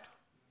world.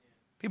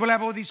 People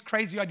have all these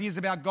crazy ideas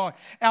about God.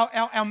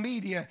 Our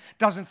media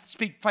doesn't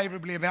speak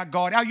favorably about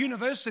God. Our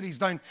universities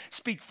don't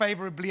speak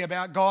favorably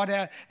about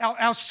God.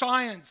 Our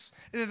science,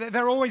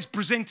 they're always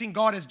presenting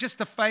God as just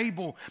a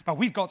fable. But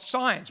we've got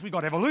science. We've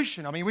got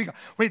evolution. I mean,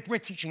 we're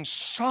teaching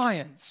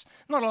science.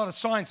 Not a lot of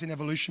science in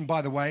evolution,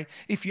 by the way.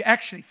 If you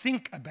actually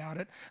think about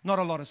it, not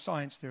a lot of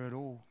science there at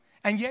all.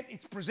 And yet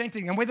it's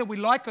presenting, and whether we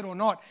like it or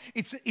not,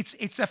 it's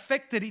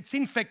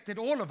infected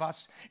all of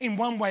us in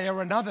one way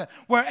or another,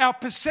 where our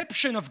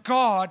perception of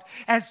God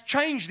has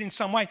changed in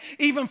some way.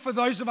 Even for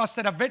those of us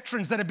that are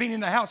veterans that have been in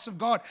the house of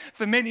God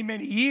for many,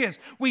 many years,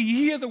 we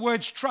hear the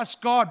words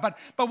trust God, but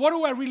what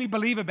do I really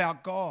believe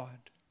about God?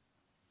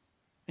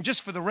 And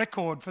just for the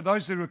record, for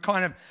those that are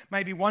kind of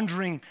maybe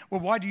wondering,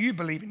 well, why do you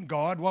believe in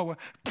God? Well,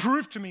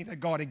 prove to me that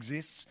God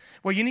exists.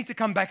 Well, you need to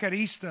come back at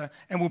Easter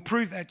and we'll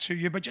prove that to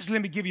you. But just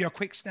let me give you a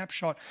quick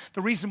snapshot.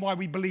 The reason why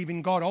we believe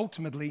in God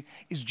ultimately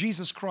is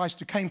Jesus Christ,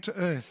 who came to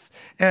earth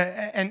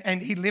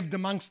and He lived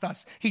amongst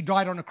us. He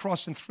died on a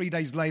cross, and 3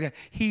 days later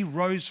He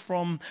rose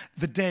from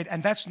the dead.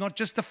 And that's not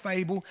just a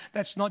fable.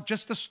 That's not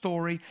just a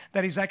story.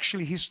 That is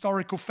actually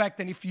historical fact.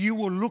 And if you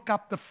will look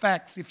up the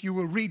facts, if you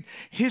will read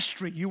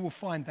history, you will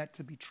find that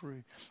to be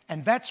true.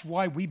 And that's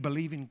why we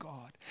believe in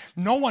God.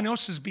 No one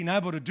else has been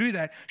able to do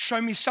that.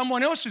 Show me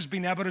someone else who's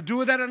been able to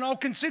do that, and I'll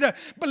consider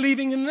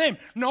believing in them.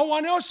 No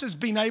one else has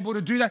been able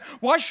to do that.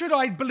 Why should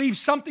I believe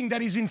something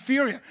that is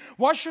inferior?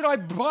 Why should I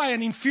buy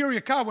an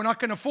inferior car when I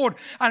can afford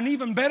an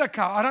even better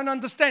car? I don't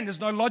understand. There's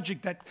no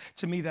logic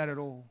to me that at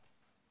all.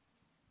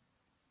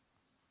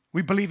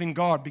 We believe in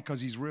God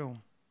because He's real.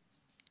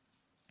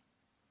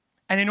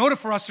 And in order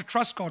for us to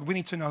trust God, we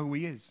need to know who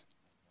He is.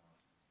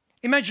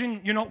 Imagine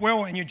you're not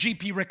well and your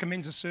GP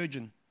recommends a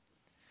surgeon.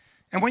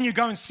 And when you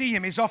go and see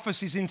him, his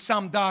office is in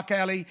some dark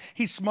alley.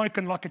 He's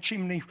smoking like a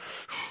chimney.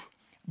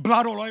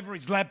 Blood all over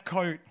his lab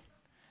coat.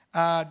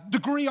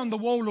 Degree on the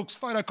wall looks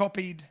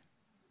photocopied.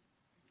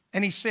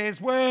 And he says,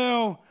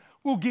 well,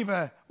 we'll give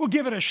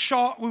it a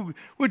shot. We'll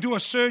do a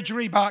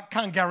surgery, but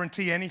can't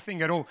guarantee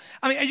anything at all.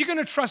 I mean, are you going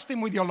to trust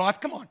him with your life?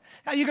 Come on.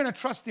 Are you going to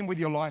trust him with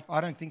your life? I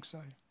don't think so.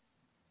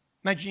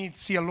 Imagine you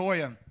see a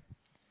lawyer.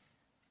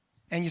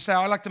 And you say,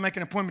 I'd like to make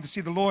an appointment to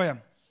see the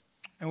lawyer.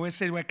 And we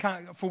say,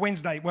 for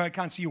Wednesday. Well, I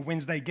can't see you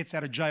Wednesday. He gets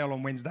out of jail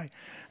on Wednesday.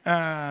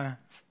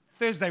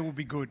 Thursday will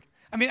be good.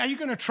 I mean, are you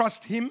going to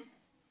trust him?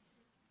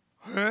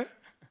 Her?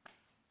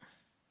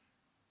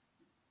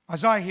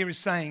 Isaiah here is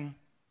saying,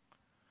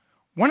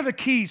 One of the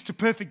keys to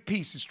perfect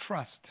peace is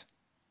trust.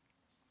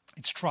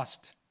 It's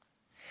trust.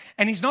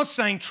 And he's not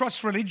saying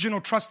trust religion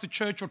or trust the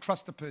church or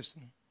trust a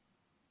person.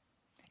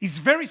 He's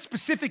very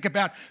specific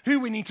about who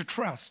we need to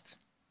trust.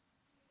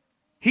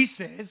 He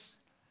says,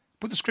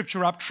 put the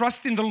scripture up,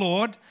 trust in the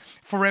Lord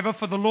forever,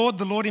 for the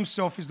Lord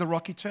himself is the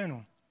rock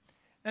eternal.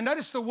 And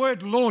notice the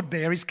word Lord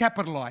there is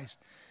capitalized.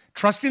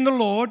 Trust in the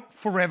Lord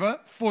forever.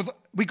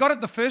 We got it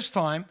the first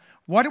time.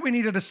 Why do we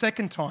need it a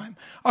second time?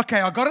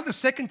 Okay, I got it the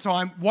second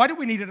time. Why do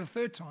we need it a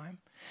third time?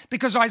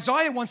 Because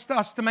Isaiah wants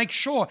us to make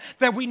sure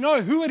that we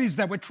know who it is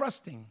that we're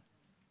trusting.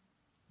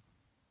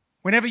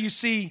 Whenever you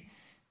see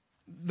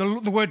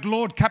the word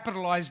Lord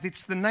capitalized,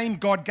 it's the name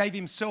God gave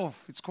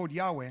himself. It's called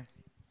Yahweh.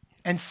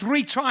 And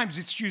 3 times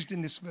it's used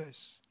in this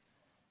verse.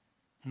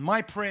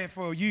 My prayer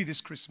for you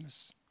this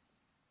Christmas,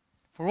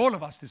 for all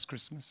of us this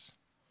Christmas,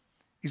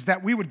 is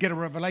that we would get a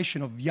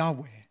revelation of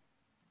Yahweh,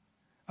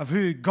 of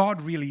who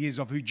God really is,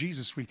 of who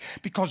Jesus really is.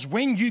 Because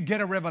when you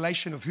get a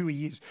revelation of who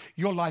he is,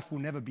 your life will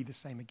never be the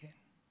same again.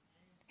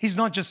 He's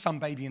not just some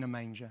baby in a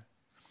manger.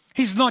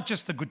 He's not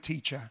just a good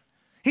teacher.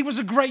 He was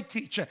a great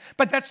teacher,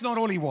 but that's not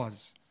all he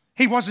was.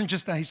 He wasn't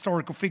just a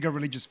historical figure, a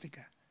religious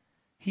figure.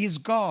 He is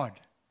God.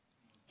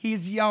 He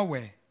is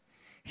Yahweh.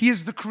 He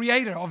is the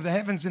creator of the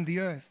heavens and the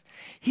earth.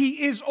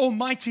 He is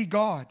Almighty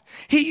God.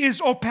 He is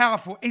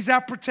all-powerful. He's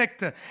our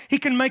protector. He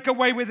can make a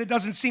way where there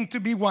doesn't seem to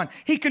be one.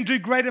 He can do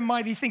great and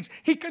mighty things.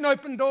 He can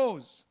open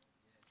doors.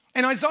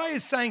 And Isaiah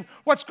is saying,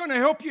 what's going to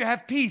help you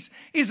have peace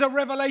is a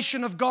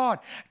revelation of God.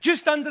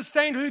 Just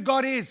understand who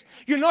God is.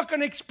 You're not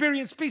going to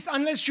experience peace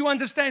unless you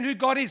understand who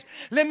God is.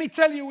 Let me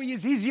tell you who he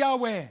is. He's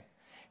Yahweh.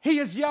 He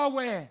is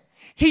Yahweh.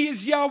 He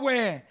is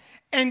Yahweh.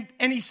 And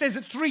he says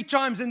it 3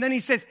 times, and then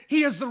he says,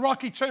 he is the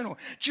rock eternal,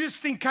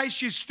 just in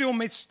case you still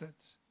missed it.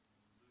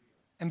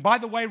 And by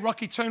the way,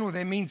 rock eternal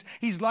there means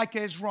he's like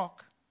as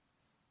rock.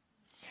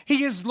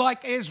 He is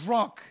like as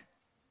rock.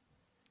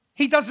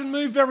 He doesn't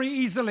move very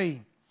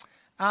easily.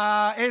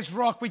 As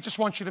rock, we just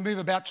want you to move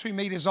about 2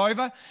 meters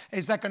over.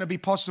 Is that going to be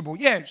possible?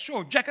 Yeah,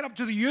 sure. Jack it up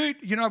to the ute.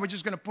 You know, we're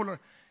just going to pull it.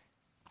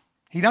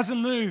 He doesn't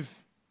move.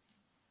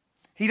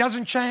 He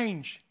doesn't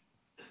change.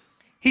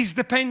 He's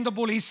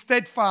dependable. He's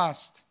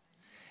steadfast.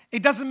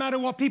 It doesn't matter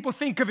what people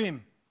think of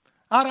him.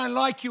 I don't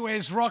like you,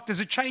 as rock. Does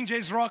it change,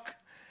 as rock?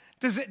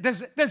 Does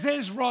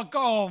as rock,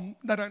 oh,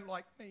 they don't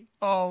like me.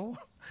 Oh,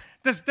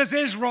 does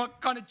as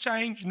rock kind of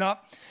change? No.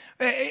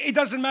 It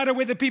doesn't matter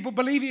whether people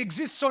believe he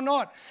exists or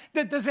not.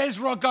 Does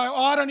Ezra go,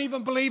 oh, I don't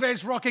even believe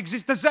Ezra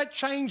exists. Does that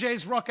change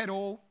Ezra at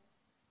all?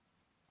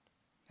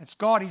 That's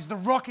God. He's the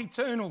rock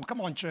eternal. Come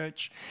on,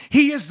 church.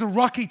 He is the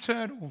rock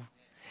eternal.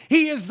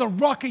 He is the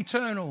rock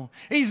eternal.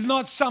 He's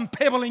not some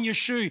pebble in your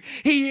shoe.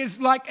 He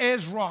is like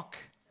as rock.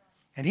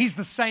 And he's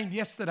the same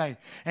yesterday.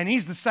 And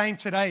he's the same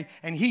today.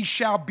 And he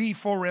shall be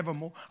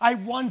forevermore.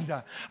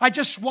 I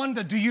just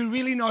wonder, do you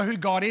really know who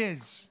God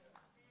is?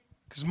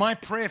 Because my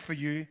prayer for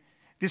you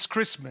this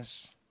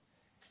Christmas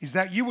is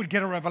that you would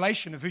get a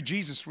revelation of who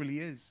Jesus really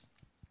is.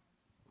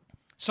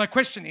 So the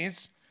question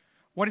is,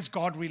 what is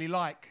God really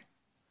like?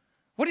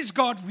 What is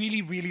God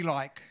really, really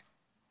like?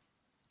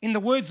 In the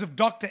words of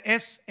Dr.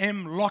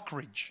 S.M.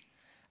 Lockridge,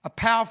 a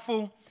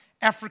powerful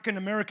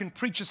African-American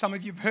preacher, some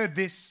of you have heard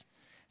this,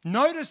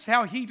 notice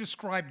how he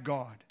described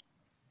God.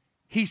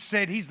 He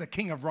said he's the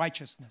King of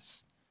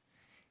righteousness.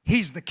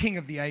 He's the King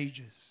of the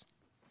ages.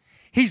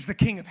 He's the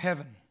King of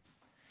heaven.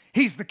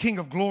 He's the King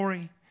of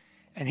glory.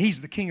 And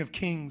he's the King of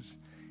kings,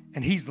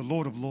 and he's the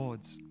Lord of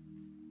lords.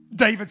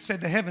 David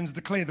said the heavens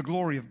declare the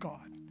glory of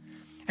God,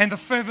 and the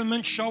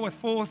firmament showeth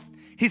forth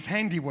his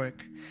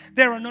handiwork.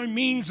 There are no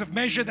means of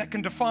measure that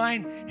can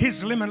define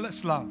his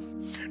limitless love.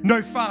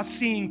 No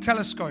far-seeing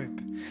telescope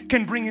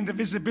can bring into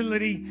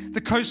visibility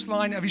the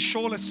coastline of his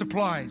shoreless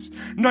supplies.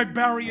 No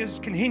barriers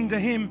can hinder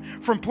him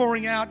from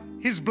pouring out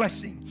his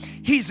blessing.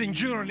 He's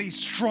endurably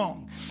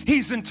strong.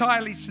 He's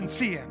entirely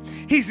sincere.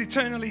 He's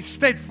eternally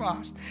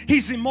steadfast.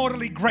 He's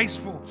immortally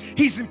graceful.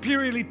 He's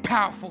imperially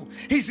powerful.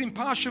 He's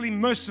impartially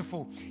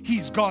merciful.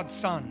 He's God's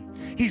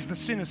Son. He's the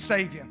sinner's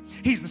Savior.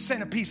 He's the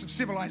centerpiece of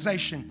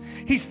civilization.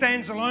 He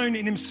stands alone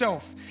in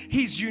himself.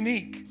 He's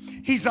unique.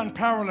 He's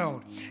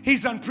unparalleled.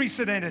 He's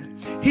unprecedented.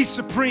 He's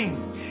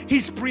supreme.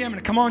 He's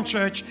preeminent. Come on,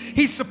 church.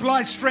 He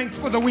supplies strength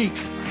for the weak.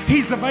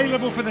 He's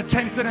available for the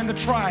tempted and the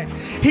tried.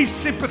 He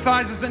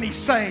sympathizes and he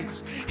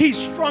saves. He's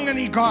strong and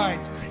he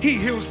guides. He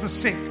heals the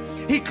sick.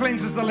 He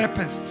cleanses the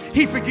lepers.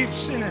 He forgives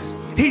sinners.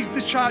 He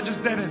discharges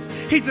debtors.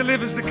 He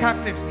delivers the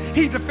captives.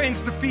 He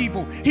defends the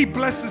feeble. He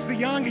blesses the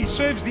young. He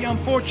serves the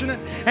unfortunate.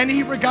 And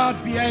he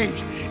regards the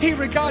aged. He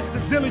regards the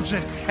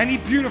diligent. And he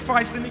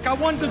beautifies the meek. I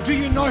wonder, do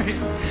you know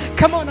him?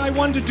 Come on, I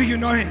wonder, do you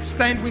know him?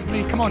 Stand with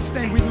me. Come on,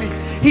 stand with me.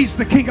 He's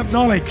the King of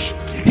knowledge.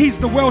 He's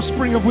the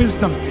wellspring of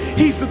wisdom.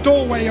 He's the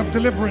doorway of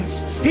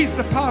deliverance. He's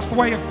the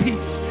pathway of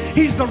peace.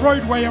 He's the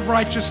roadway of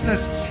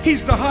righteousness.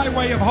 He's the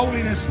highway of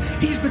holiness.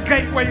 He's the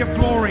gateway of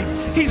glory.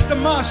 He's the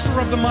master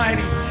of the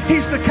mighty.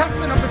 He's the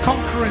captain of the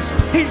conquerors.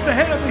 He's the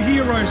head of the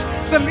heroes,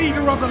 the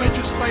leader of the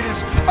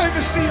legislators,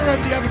 overseer of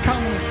the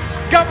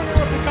overcomers, governor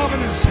of the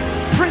governors,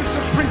 prince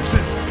of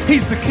princes.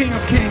 He's the King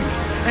of kings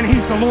and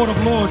He's the Lord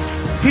of lords.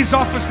 His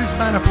office is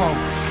manifold.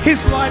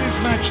 His light is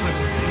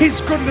matchless. His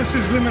goodness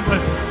is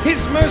limitless.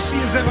 His mercy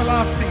is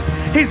everlasting.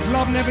 His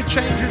love never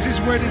changes. His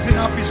word is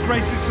enough. His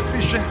grace is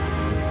sufficient.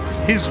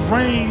 His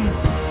reign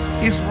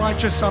is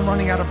righteous. I'm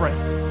running out of breath.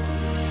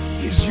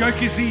 His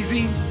yoke is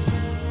easy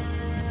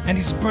and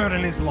His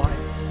burden is light.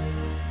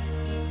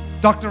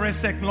 Dr.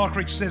 Esek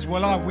Lockridge says,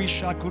 well, I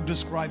wish I could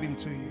describe Him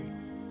to you.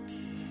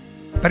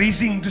 But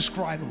He's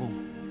indescribable.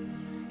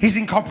 He's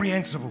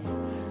incomprehensible.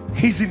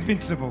 He's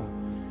invincible.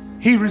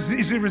 He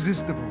is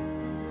irresistible.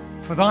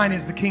 For thine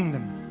is the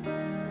kingdom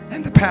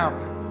and the power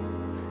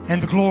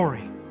and the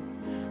glory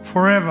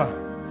forever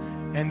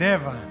and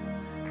ever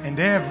and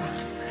ever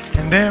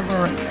and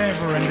ever and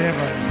ever and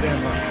ever and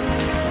ever.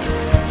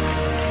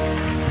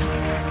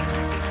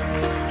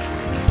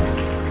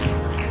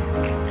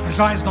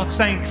 Isaiah's not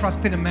saying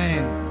trust in a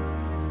man.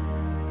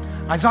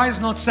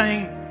 Isaiah's not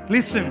saying,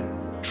 listen,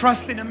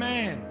 trust in a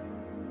man.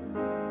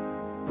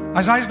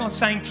 Isaiah's not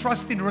saying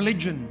trust in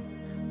religion.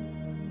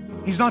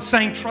 He's not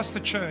saying trust the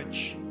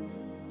church.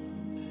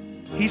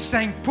 He's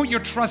saying put your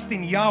trust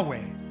in Yahweh.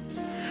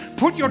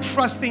 Put your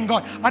trust in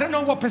God. I don't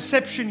know what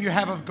perception you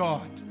have of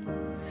God,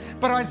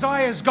 but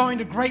Isaiah is going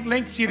to great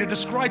lengths here to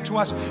describe to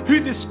us who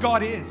this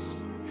God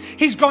is.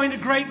 He's going to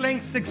great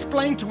lengths to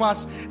explain to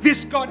us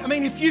this God. I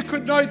mean, if you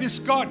could know this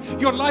God,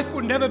 your life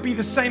would never be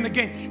the same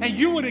again, and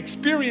you would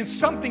experience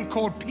something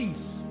called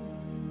peace.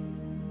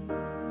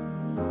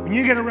 When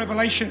you get a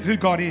revelation of who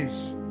God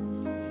is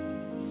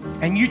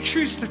and you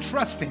choose to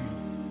trust Him,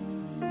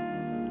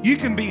 you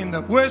can be in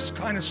the worst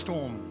kind of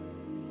storm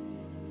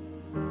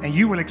and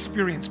you will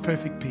experience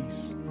perfect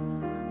peace.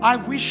 I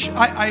wish,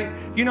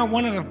 you know,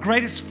 one of the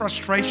greatest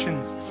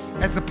frustrations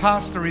as a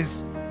pastor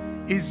is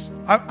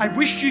I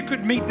wish you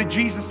could meet the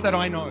Jesus that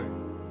I know.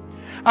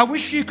 I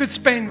wish you could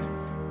spend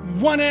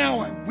 1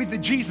 hour with the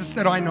Jesus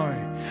that I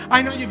know.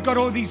 I know you've got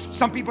all these,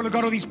 some people have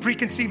got all these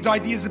preconceived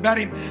ideas about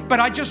Him, but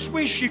I just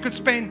wish you could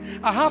spend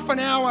a half an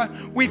hour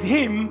with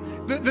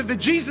Him, the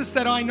Jesus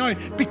that I know,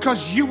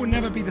 because you will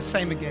never be the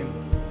same again.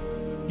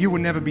 You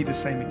will never be the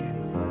same again.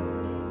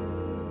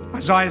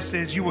 Isaiah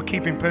says, you will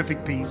keep in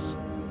perfect peace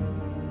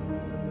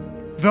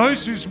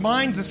those whose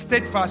minds are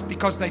steadfast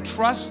because they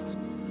trust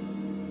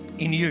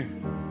in you.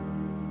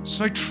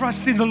 So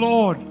trust in the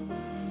Lord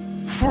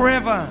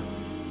forever.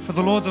 For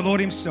the Lord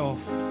Himself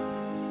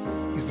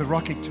is the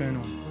rock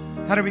eternal.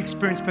 How do we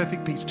experience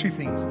perfect peace? 2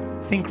 things.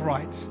 Think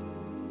right.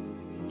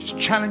 Just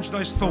challenge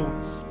those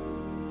thoughts.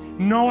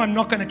 No, I'm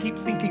not going to keep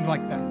thinking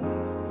like that.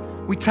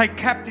 We take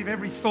captive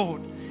every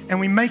thought and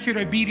we make it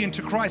obedient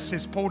to Christ,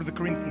 says Paul to the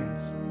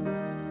Corinthians.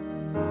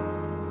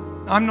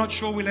 I'm not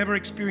sure we'll ever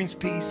experience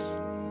peace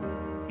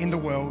in the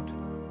world,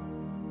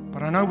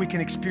 but I know we can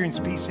experience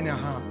peace in our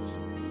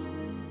hearts.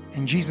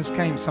 And Jesus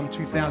came some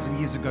 2,000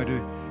 years ago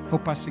to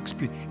help us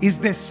experience. Is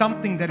there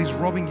something that is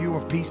robbing you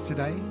of peace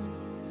today?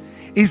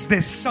 Is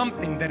there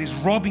something that is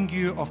robbing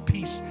you of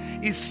peace?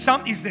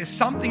 Is there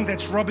something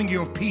that's robbing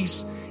you of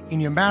peace in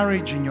your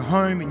marriage, in your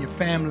home, in your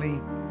family,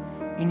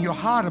 in your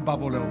heart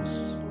above all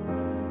else?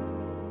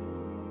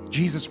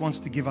 Jesus wants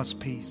to give us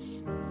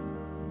peace.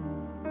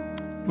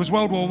 It was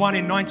World War I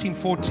in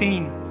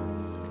 1914,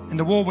 and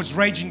the war was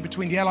raging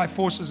between the Allied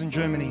forces and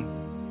Germany.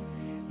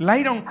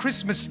 Late on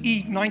Christmas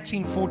Eve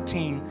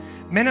 1914,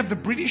 men of the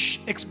British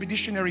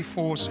Expeditionary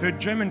Force heard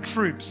German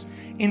troops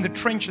in the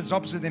trenches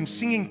opposite them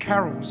singing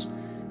carols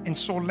and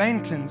saw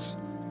lanterns,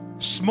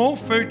 small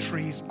fir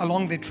trees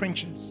along their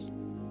trenches.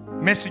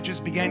 Messages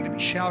began to be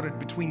shouted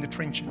between the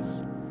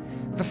trenches.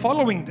 The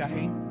following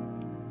day,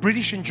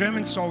 British and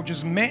German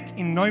soldiers met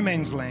in no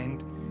man's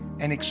land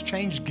and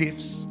exchanged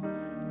gifts,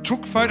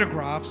 took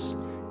photographs,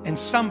 and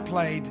some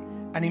played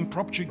an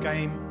impromptu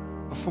game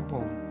of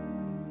football.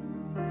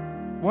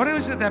 What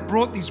is it that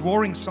brought these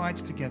warring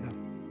sides together?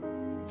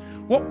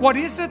 What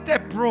is it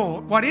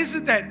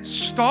that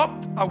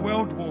stopped a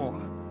world war?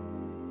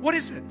 What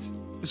is it?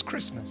 It was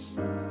Christmas.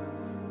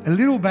 A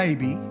little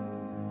baby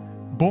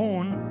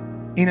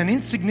born in an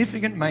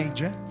insignificant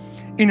manger,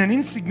 in an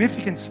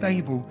insignificant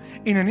stable,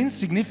 in an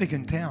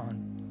insignificant town.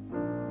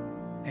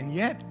 And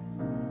yet,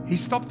 He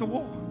stopped the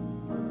war.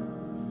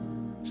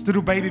 This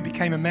little baby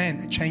became a man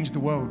that changed the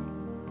world.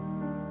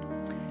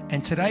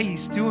 And today He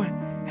still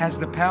has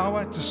the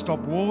power to stop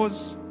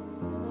wars,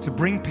 to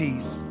bring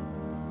peace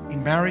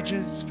in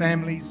marriages,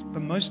 families,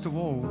 but most of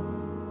all,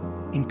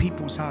 in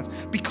people's hearts.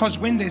 Because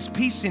when there's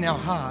peace in our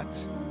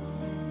heart,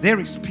 there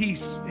is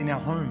peace in our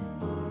home,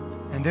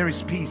 and there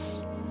is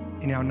peace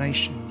in our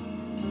nation.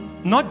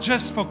 Not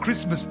just for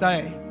Christmas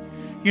Day.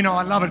 You know,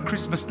 I love it,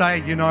 Christmas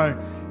Day, you know,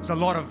 there's a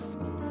lot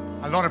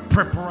of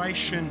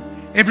preparation.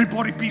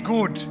 Everybody be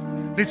good.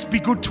 Let's be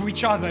good to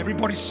each other.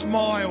 Everybody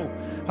smile.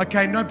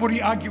 Okay,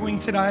 nobody arguing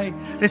today.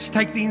 Let's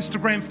take the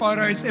Instagram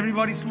photos.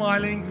 Everybody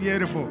smiling.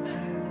 Beautiful.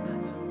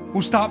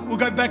 We'll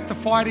go back to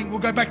fighting. We'll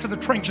go back to the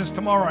trenches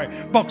tomorrow.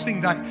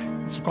 Boxing Day.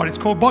 It's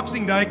called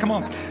Boxing Day. Come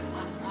on.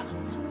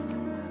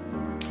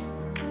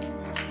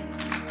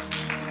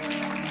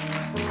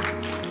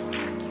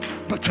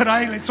 But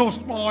today, let's all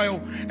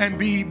smile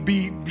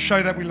and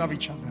show that we love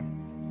each other.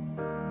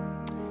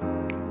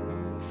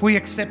 If we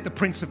accept the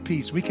Prince of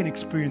Peace, we can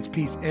experience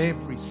peace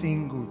every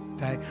single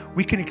day.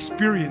 We can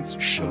experience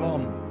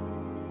shalom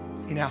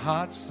in our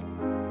hearts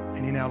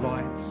and in our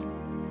lives.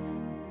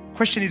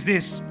 Question is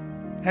this: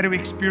 how do we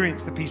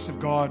experience the peace of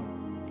God?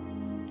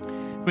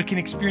 We can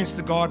experience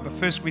the God, but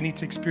first we need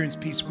to experience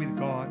peace with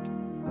God.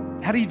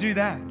 How do you do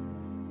that?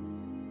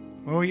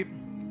 Well, you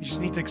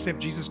just need to accept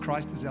Jesus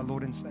Christ as our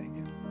Lord and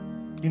Savior.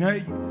 You know,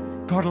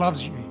 God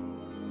loves you.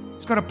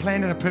 He's got a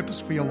plan and a purpose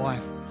for your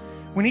life.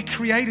 When He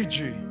created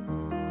you,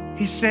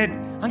 He said,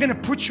 I'm going to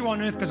put you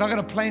on earth because I've got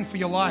a plan for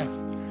your life.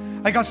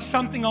 I got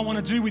something I want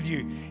to do with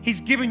you. He's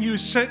given you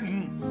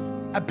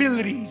certain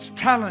abilities,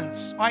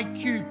 talents,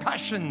 IQ,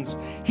 passions.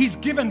 He's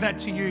given that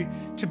to you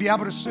to be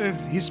able to serve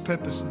His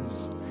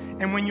purposes.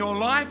 And when your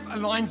life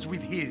aligns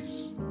with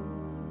His,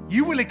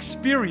 you will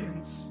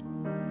experience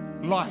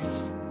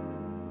life.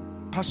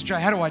 Pastor Joe,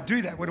 how do I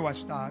do that? Where do I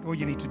start? All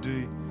you need to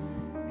do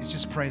is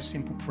just pray a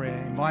simple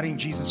prayer, inviting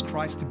Jesus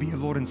Christ to be your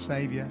Lord and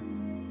Savior.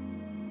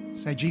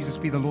 Say, Jesus,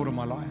 be the Lord of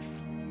my life.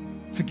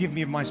 Forgive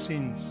me of my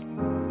sins.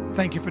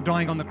 Thank you for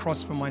dying on the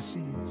cross for my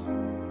sins.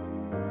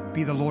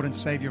 Be the Lord and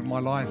Savior of my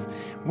life.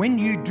 When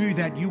you do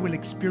that, you will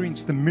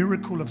experience the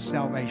miracle of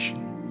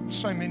salvation.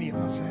 So many of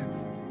us have.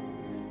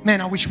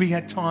 Man, I wish we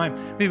had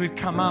time. We would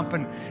come up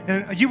and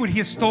you would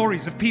hear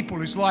stories of people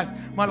whose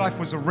my life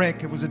was a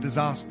wreck. It was a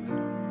disaster.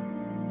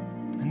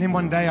 And then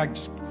one day I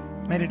just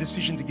made a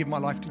decision to give my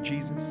life to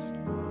Jesus.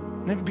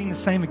 Never been the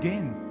same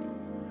again.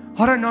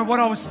 I don't know what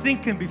I was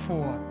thinking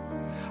before.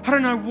 I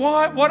don't know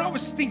what I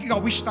was thinking. I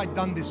wished I'd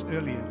done this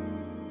earlier.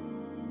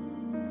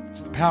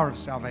 It's the power of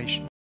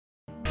salvation.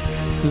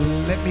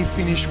 Let me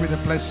finish with a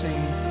blessing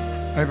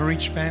over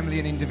each family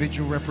and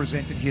individual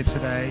represented here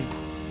today.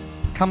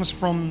 It comes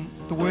from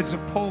the words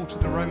of Paul to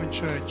the Roman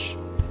church,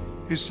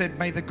 who said,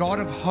 may the God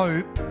of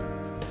hope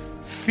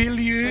fill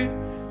you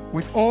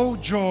with all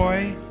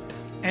joy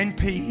and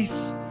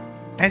peace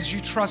as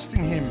you trust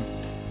in Him,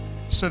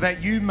 so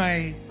that you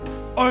may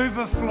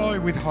overflow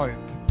with hope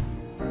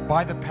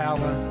by the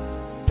power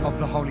of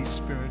the Holy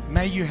Spirit.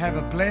 May you have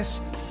a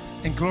blessed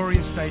and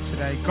glorious day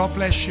today. God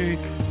bless you.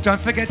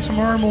 Don't forget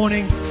tomorrow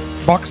morning,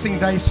 Boxing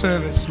Day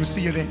service. We'll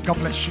see you then. God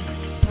bless you.